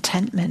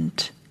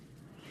 contentment.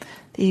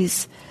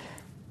 These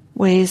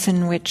ways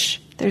in which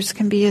there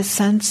can be a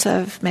sense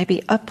of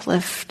maybe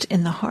uplift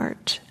in the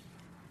heart.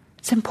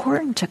 It's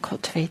important to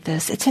cultivate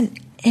this. It's an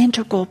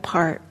integral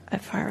part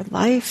of our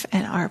life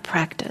and our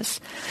practice.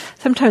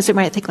 Sometimes we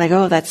might think like,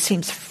 oh, that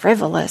seems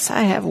frivolous.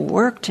 I have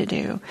work to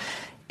do.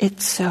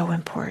 It's so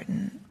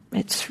important.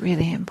 It's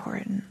really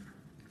important.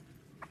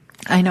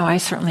 I know I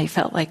certainly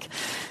felt like,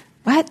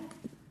 what?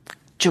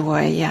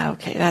 Joy, yeah,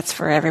 okay, that's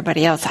for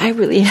everybody else. I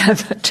really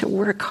have to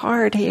work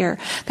hard here.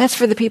 That's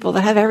for the people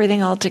that have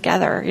everything all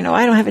together.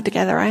 I don't have it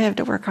together. I have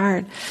to work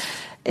hard.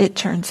 It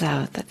turns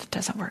out that it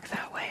doesn't work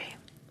that way.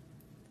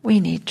 We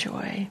need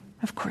joy.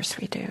 Of course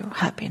we do.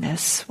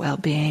 Happiness,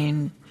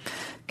 well-being,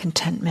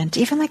 contentment,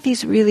 even like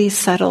these really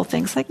subtle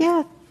things like,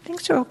 yeah,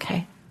 things are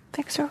okay.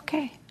 Things are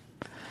okay.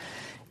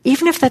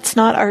 Even if that's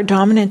not our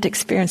dominant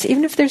experience,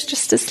 even if there's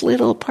just this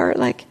little part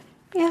like,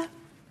 yeah,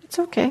 it's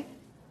okay.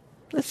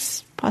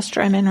 This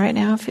posture I'm in right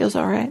now feels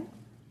all right.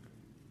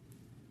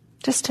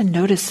 Just to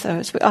notice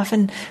those. We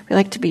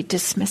like to be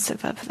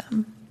dismissive of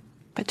them,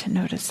 but to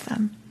notice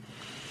them.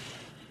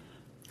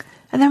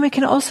 And then we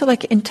can also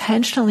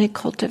intentionally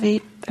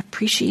cultivate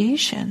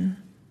appreciation.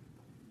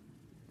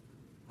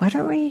 What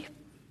are we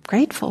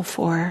grateful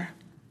for?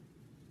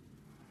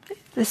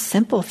 The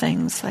simple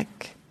things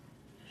like,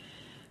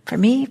 for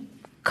me,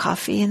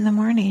 coffee in the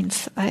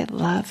mornings. I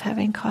love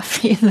having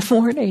coffee in the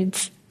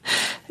mornings.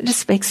 It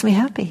just makes me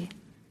happy.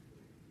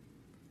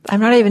 I'm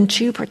not even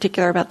too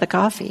particular about the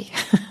coffee.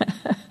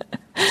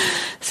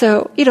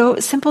 So,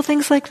 simple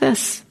things like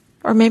this.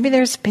 Or maybe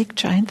there's big,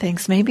 giant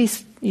things. Maybe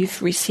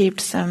you've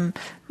received some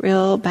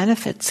real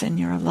benefits in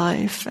your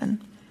life, and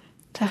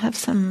to have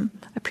some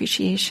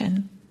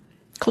appreciation.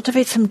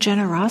 Cultivate some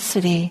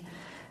generosity.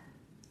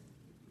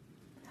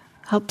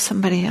 Help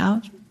somebody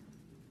out.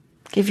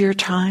 Give your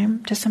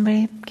time to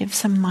somebody. Give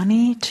some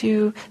money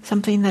to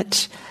something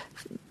that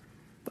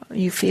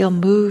you feel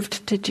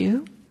moved to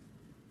do.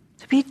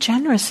 To be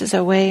generous is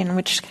a way in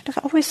which kind of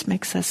always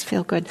makes us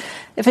feel good.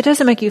 If it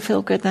doesn't make you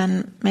feel good,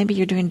 then maybe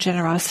you're doing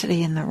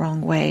generosity in the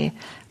wrong way.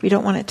 We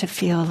don't want it to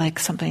feel like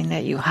something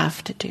that you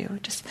have to do.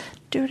 Just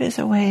do it as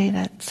a way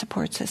that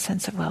supports a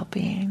sense of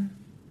well-being.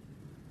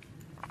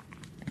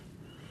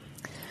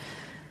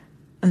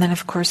 And then,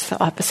 of course,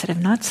 the opposite of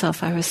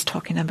not-self I was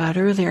talking about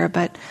earlier,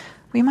 but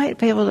we might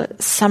be able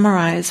to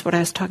summarize what I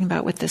was talking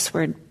about with this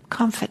word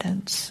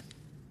confidence.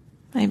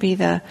 Maybe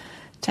to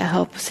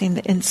help seeing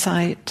the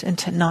insight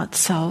into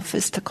not-self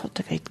is to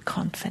cultivate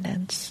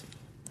confidence,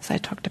 as I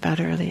talked about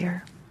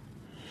earlier.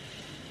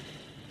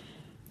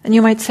 And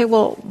you might say,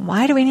 well,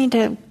 why do we need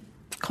to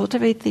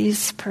cultivate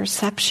these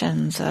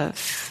perceptions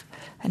of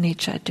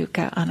anicca,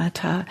 dukkha,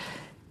 anatta,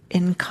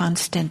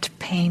 inconstant,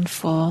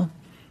 painful,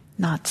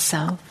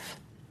 not-self?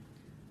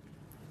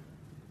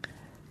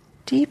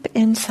 Deep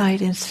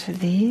insight into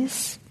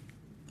these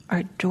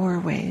are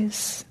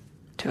doorways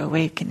to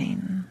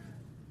awakening,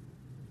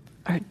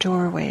 are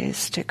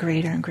doorways to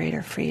greater and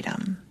greater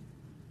freedom,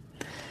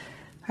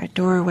 are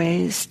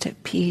doorways to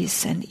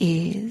peace and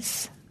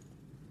ease.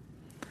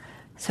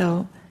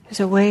 So there's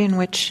a way in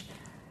which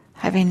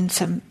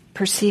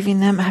perceiving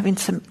them, having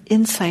some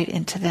insight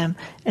into them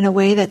in a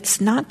way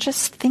that's not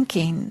just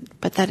thinking,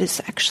 but that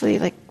is actually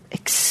like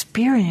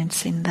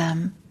experiencing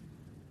them,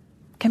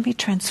 can be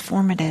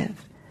transformative.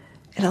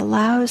 It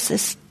allows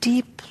this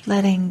deep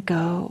letting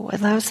go. It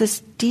allows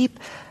this deep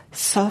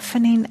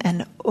softening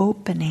and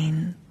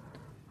opening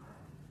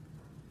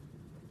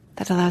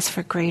that allows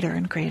for greater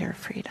and greater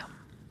freedom.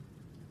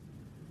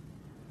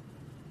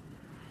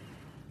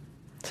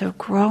 So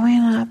growing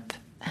up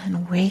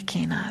and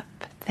waking up,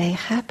 they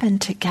happen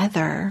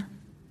together,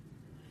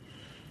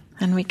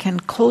 and we can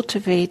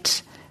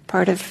cultivate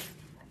part of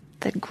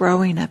the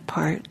growing up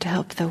part to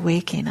help the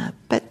waking up.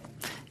 But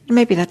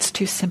maybe that's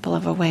too simple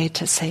of a way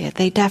to say it.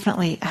 They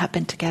definitely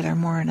happen together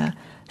more in a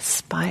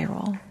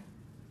spiral.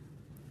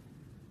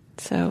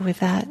 So with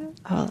that,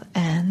 I'll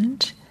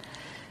end,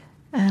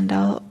 and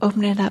I'll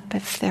open it up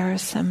if there are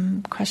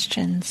some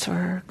questions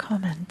or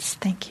comments.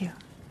 Thank you.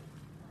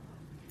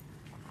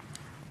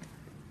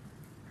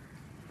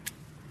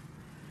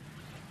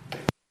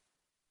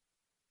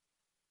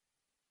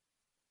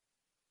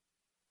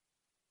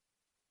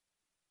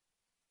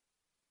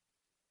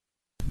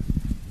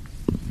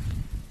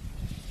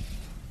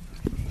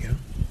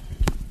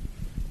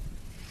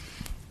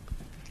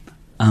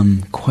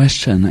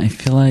 Question. I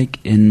feel like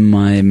in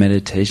my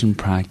meditation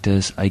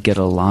practice, I get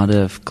a lot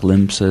of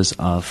glimpses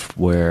of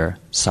where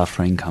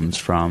suffering comes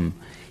from,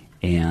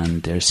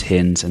 and there's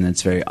hints, and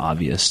it's very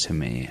obvious to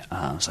me.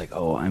 It's like,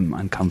 oh, I'm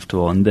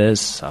uncomfortable in this,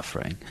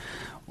 suffering.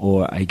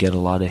 Or I get a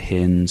lot of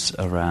hints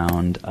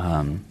around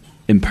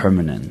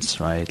impermanence,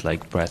 right?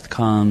 Like breath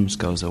comes,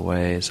 goes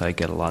away, so I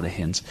get a lot of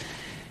hints.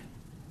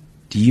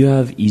 Do you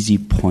have easy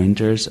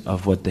pointers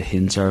of what the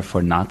hints are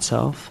for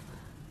not-self?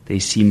 They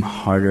seem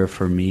harder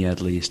for me,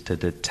 at least, to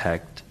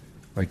detect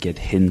or get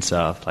hints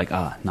of, like,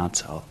 not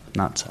self,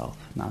 not self,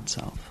 not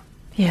self.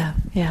 Yeah.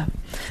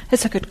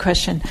 It's a good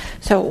question.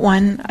 So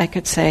one, I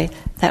could say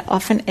that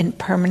often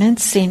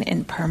impermanence, seeing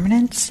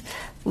impermanence,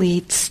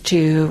 leads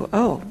to,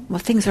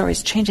 things are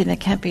always changing. They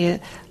can't be a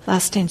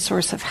lasting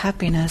source of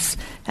happiness.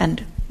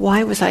 And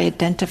why was I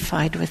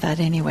identified with that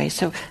anyway?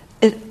 So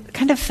it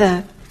kind of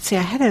I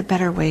had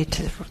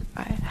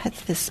I had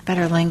this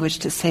better language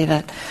to say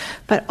that,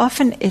 but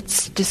often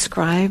it's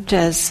described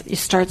as it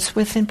starts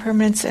with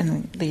impermanence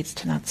and leads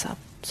to not self.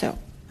 So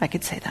I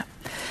could say that.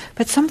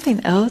 But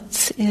something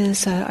else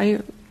is, are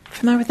you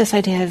familiar with this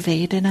idea of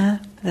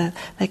Vedana,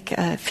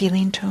 the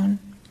feeling tone?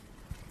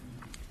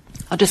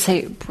 I'll just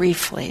say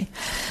briefly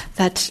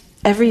that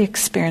every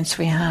experience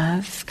we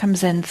have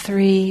comes in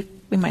 3,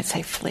 we might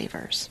say,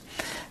 flavors: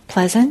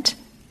 pleasant,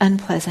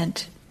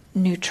 unpleasant,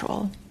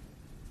 neutral.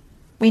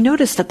 We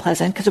notice the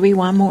pleasant because we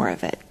want more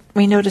of it.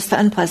 We notice the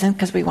unpleasant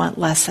because we want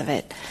less of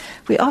it.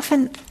 We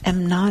often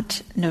am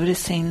not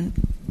noticing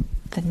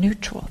the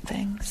neutral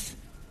things,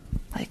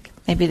 like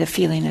maybe the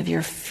feeling of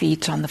your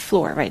feet on the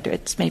floor,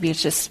 right? Maybe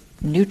it's just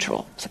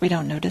neutral, so we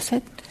don't notice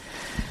it.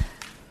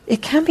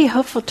 It can be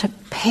helpful to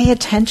pay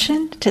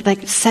attention,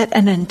 to set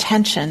an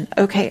intention.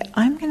 Okay,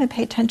 I'm going to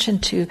pay attention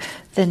to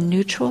the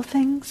neutral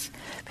things.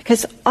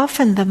 Because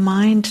often the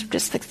mind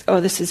just thinks,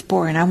 this is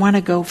boring. I want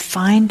to go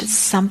find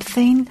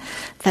something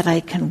that I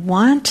can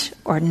want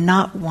or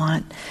not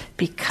want,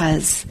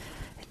 because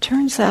it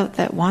turns out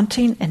that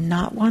wanting and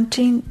not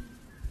wanting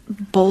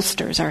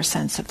bolsters our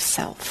sense of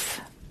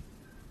self.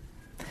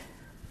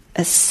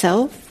 A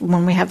self,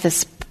 when we have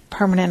this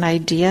permanent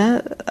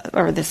idea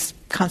or this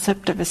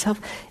concept of a self,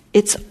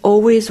 it's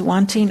always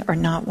wanting or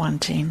not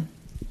wanting.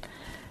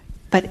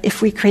 But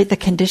if we create the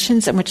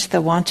conditions in which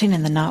the wanting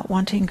and the not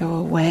wanting go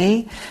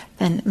away,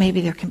 then maybe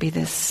there can be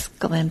this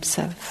glimpse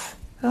of,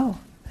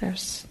 there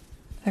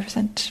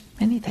isn't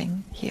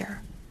anything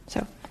here.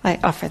 So I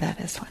offer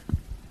that as one.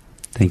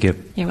 Thank you.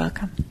 You're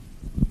welcome.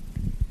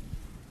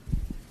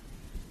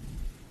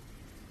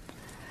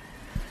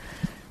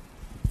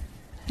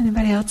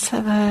 Anybody else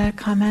have a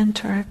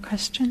comment or a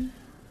question?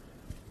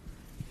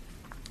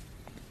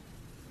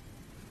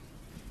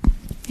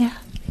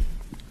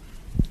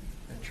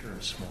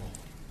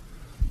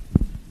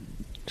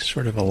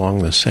 sort of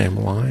along the same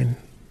line.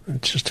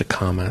 It's just a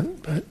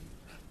comment, but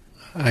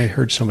I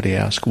heard somebody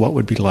ask, what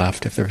would be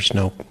left if there's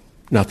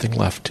nothing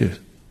left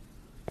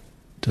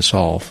to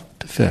solve,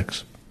 to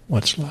fix?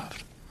 What's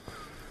left?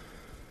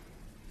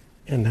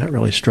 And that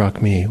really struck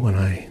me when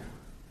I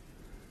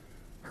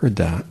heard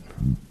that.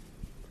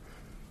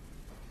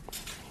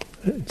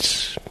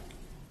 It's,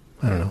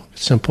 I don't know,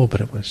 simple, but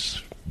it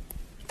was...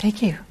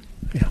 Thank you.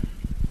 Yeah.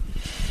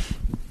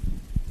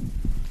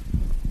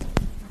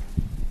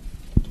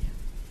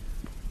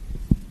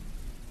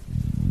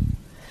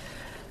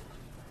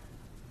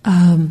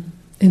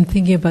 In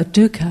thinking about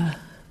dukkha,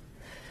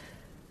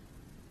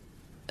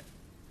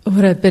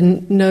 what I've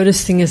been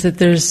noticing is that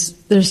there's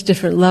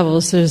different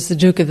levels. There's the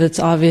dukkha that's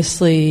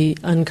obviously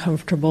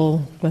uncomfortable,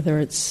 whether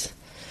it's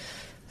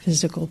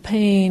physical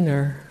pain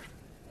or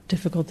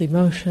difficult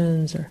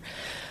emotions,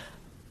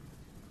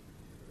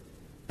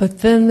 but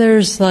then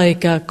there's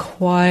like a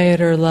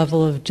quieter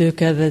level of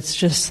dukkha that's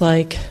just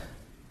like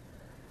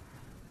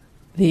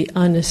the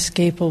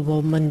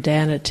unescapable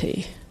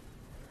mundanity.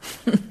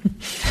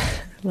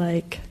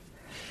 Like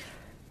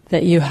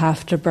that you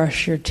have to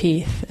brush your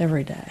teeth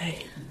every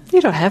day.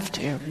 You don't have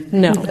to.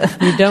 No,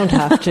 you don't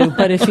have to.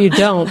 But if you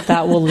don't,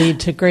 that will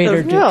lead to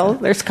greater dukkha. Well,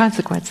 there's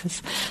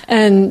consequences.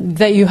 And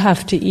that you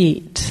have to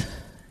eat.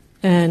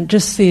 And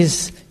just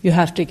these, you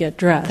have to get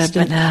dressed.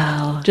 The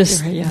banal.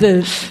 Just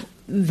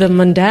the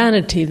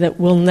mundanity that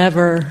will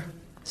never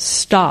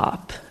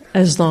stop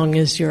as long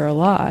as you're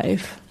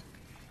alive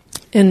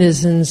and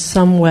is in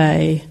some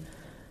way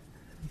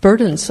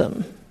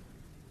burdensome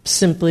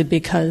simply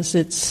because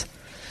it's,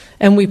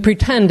 and we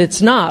pretend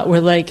it's not. We're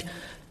like,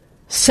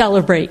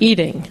 celebrate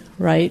eating,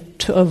 right,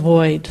 to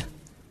avoid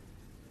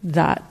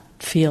that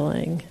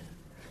feeling.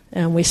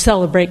 And we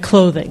celebrate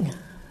clothing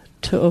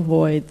to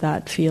avoid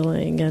that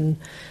feeling.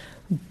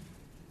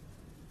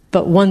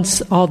 But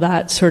once all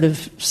that sort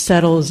of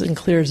settles and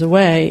clears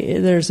away,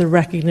 there's a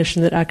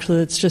recognition that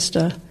actually it's just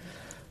a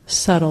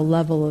subtle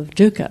level of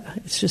dukkha.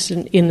 It's just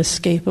an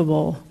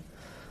inescapable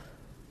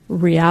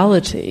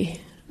reality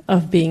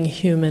of being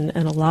human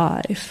and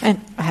alive. And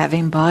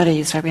having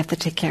bodies, right? We have to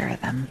take care of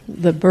them.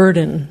 The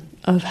burden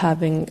of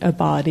having a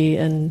body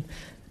and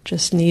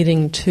just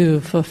needing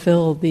to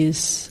fulfill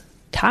these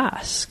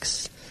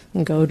tasks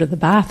and go to the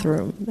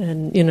bathroom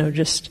and,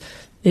 just,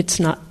 it's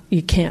not,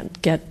 you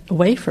can't get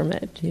away from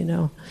it,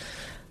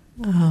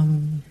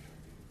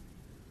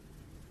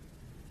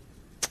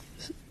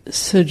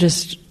 So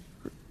just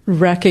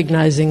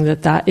recognizing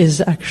that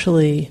is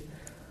actually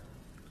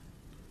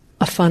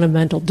a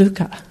fundamental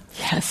dukkha.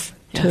 Yes.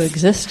 To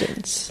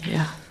existence.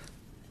 Yeah.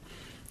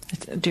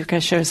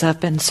 Dukkha shows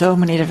up in so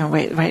many different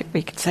ways, right?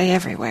 We could say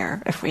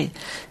everywhere.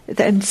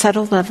 In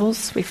subtle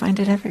levels, we find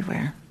it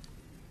everywhere.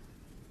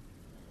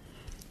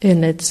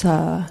 And it's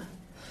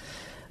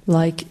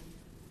like,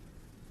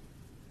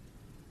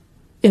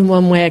 in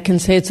one way I can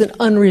say it's an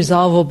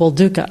unresolvable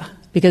dukkha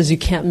because you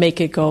can't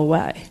make it go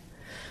away.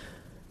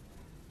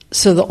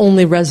 So the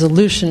only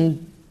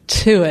resolution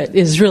to it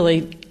is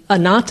really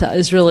anatta,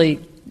 is really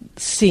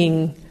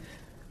seeing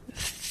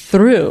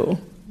through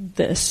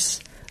this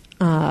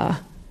the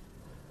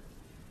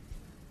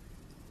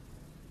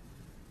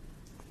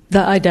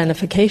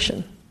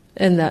identification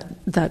and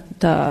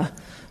that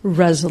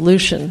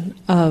resolution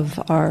of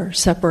our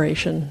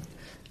separation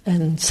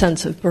and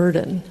sense of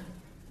burden.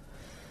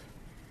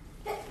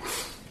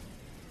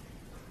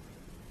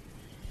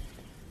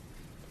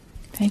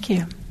 Thank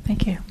you.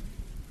 Thank you.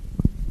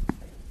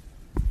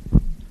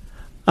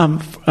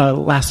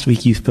 Last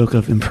week you spoke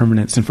of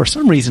impermanence, and for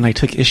some reason I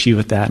took issue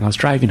with that, and I was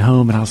driving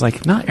home, and I was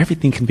like, not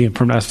everything can be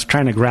impermanent. I was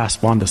trying to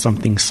grasp onto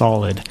something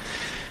solid,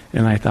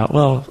 and I thought,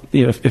 well,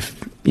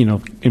 if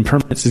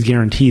impermanence is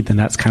guaranteed, then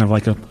that's kind of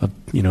like a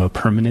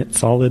permanent,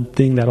 solid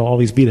thing that'll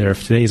always be there.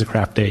 If today's a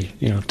crap day,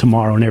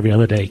 tomorrow and every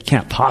other day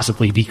can't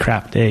possibly be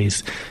crap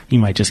days. You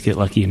might just get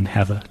lucky and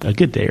have a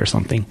good day or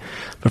something.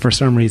 But for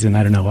some reason,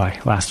 I don't know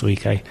why, last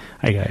week I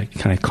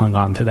kind of clung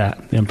on to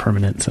that, the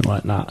impermanence and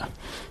whatnot.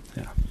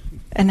 Yeah.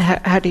 And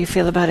how do you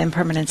feel about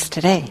impermanence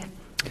today?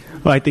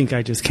 Well, I think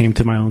I just came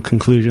to my own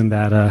conclusion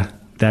that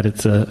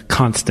it's a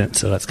constant,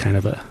 so that's kind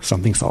of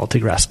something solid to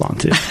grasp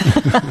onto.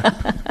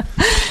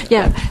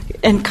 Yeah,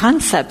 and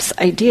concepts,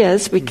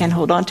 ideas, we can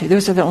hold on to.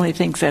 Those are the only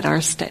things that are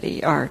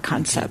steady, are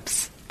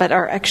concepts. But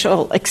our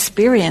actual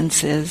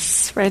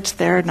experiences, right,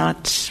 they're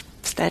not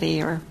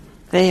steady, or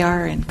they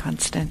are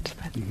inconstant.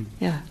 But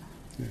yeah,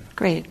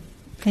 great.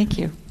 Thank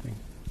you.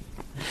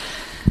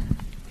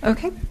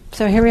 Okay.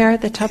 So here we are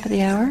at the top of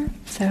the hour.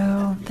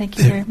 So thank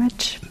you very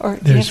much. Or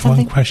there's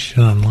one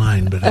question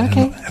online, but I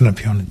don't know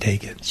if you want to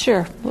take it.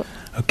 Sure.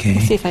 Okay.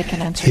 We'll see if I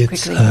can answer it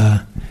quickly.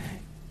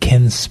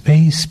 Can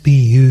space be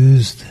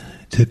used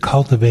to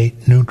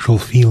cultivate neutral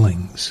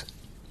feelings?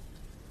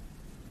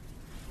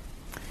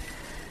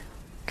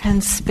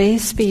 Can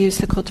space be used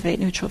to cultivate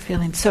neutral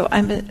feelings? So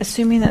I'm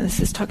assuming that this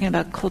is talking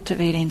about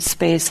cultivating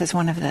space as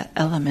one of the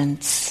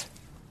elements.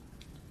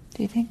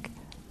 Do you think?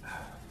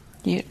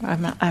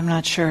 I'm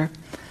not sure.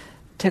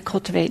 to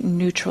cultivate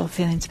neutral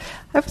feelings.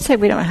 I would say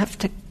we don't have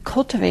to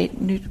cultivate,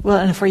 and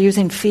if we're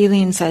using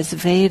feelings as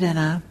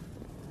Vedana,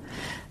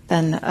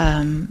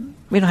 then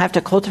we don't have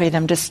to cultivate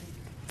them, just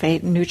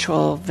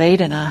neutral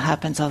Vedana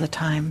happens all the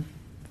time,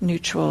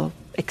 neutral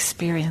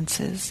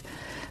experiences.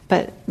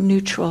 But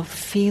neutral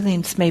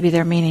feelings, maybe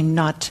they're meaning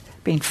not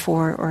being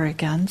for or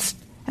against.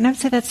 And I would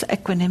say that's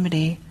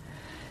equanimity.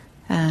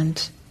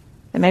 And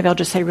maybe I'll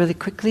just say really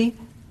quickly,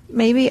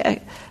 maybe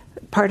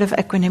part of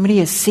equanimity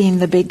is seeing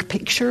the big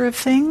picture of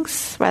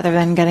things rather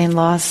than getting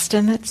lost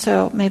in it.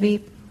 So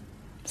maybe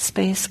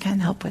space can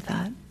help with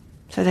that.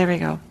 So there we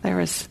go.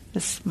 This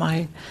is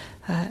my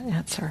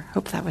answer.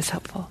 Hope that was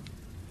helpful.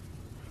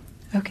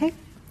 Okay,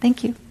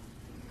 thank you.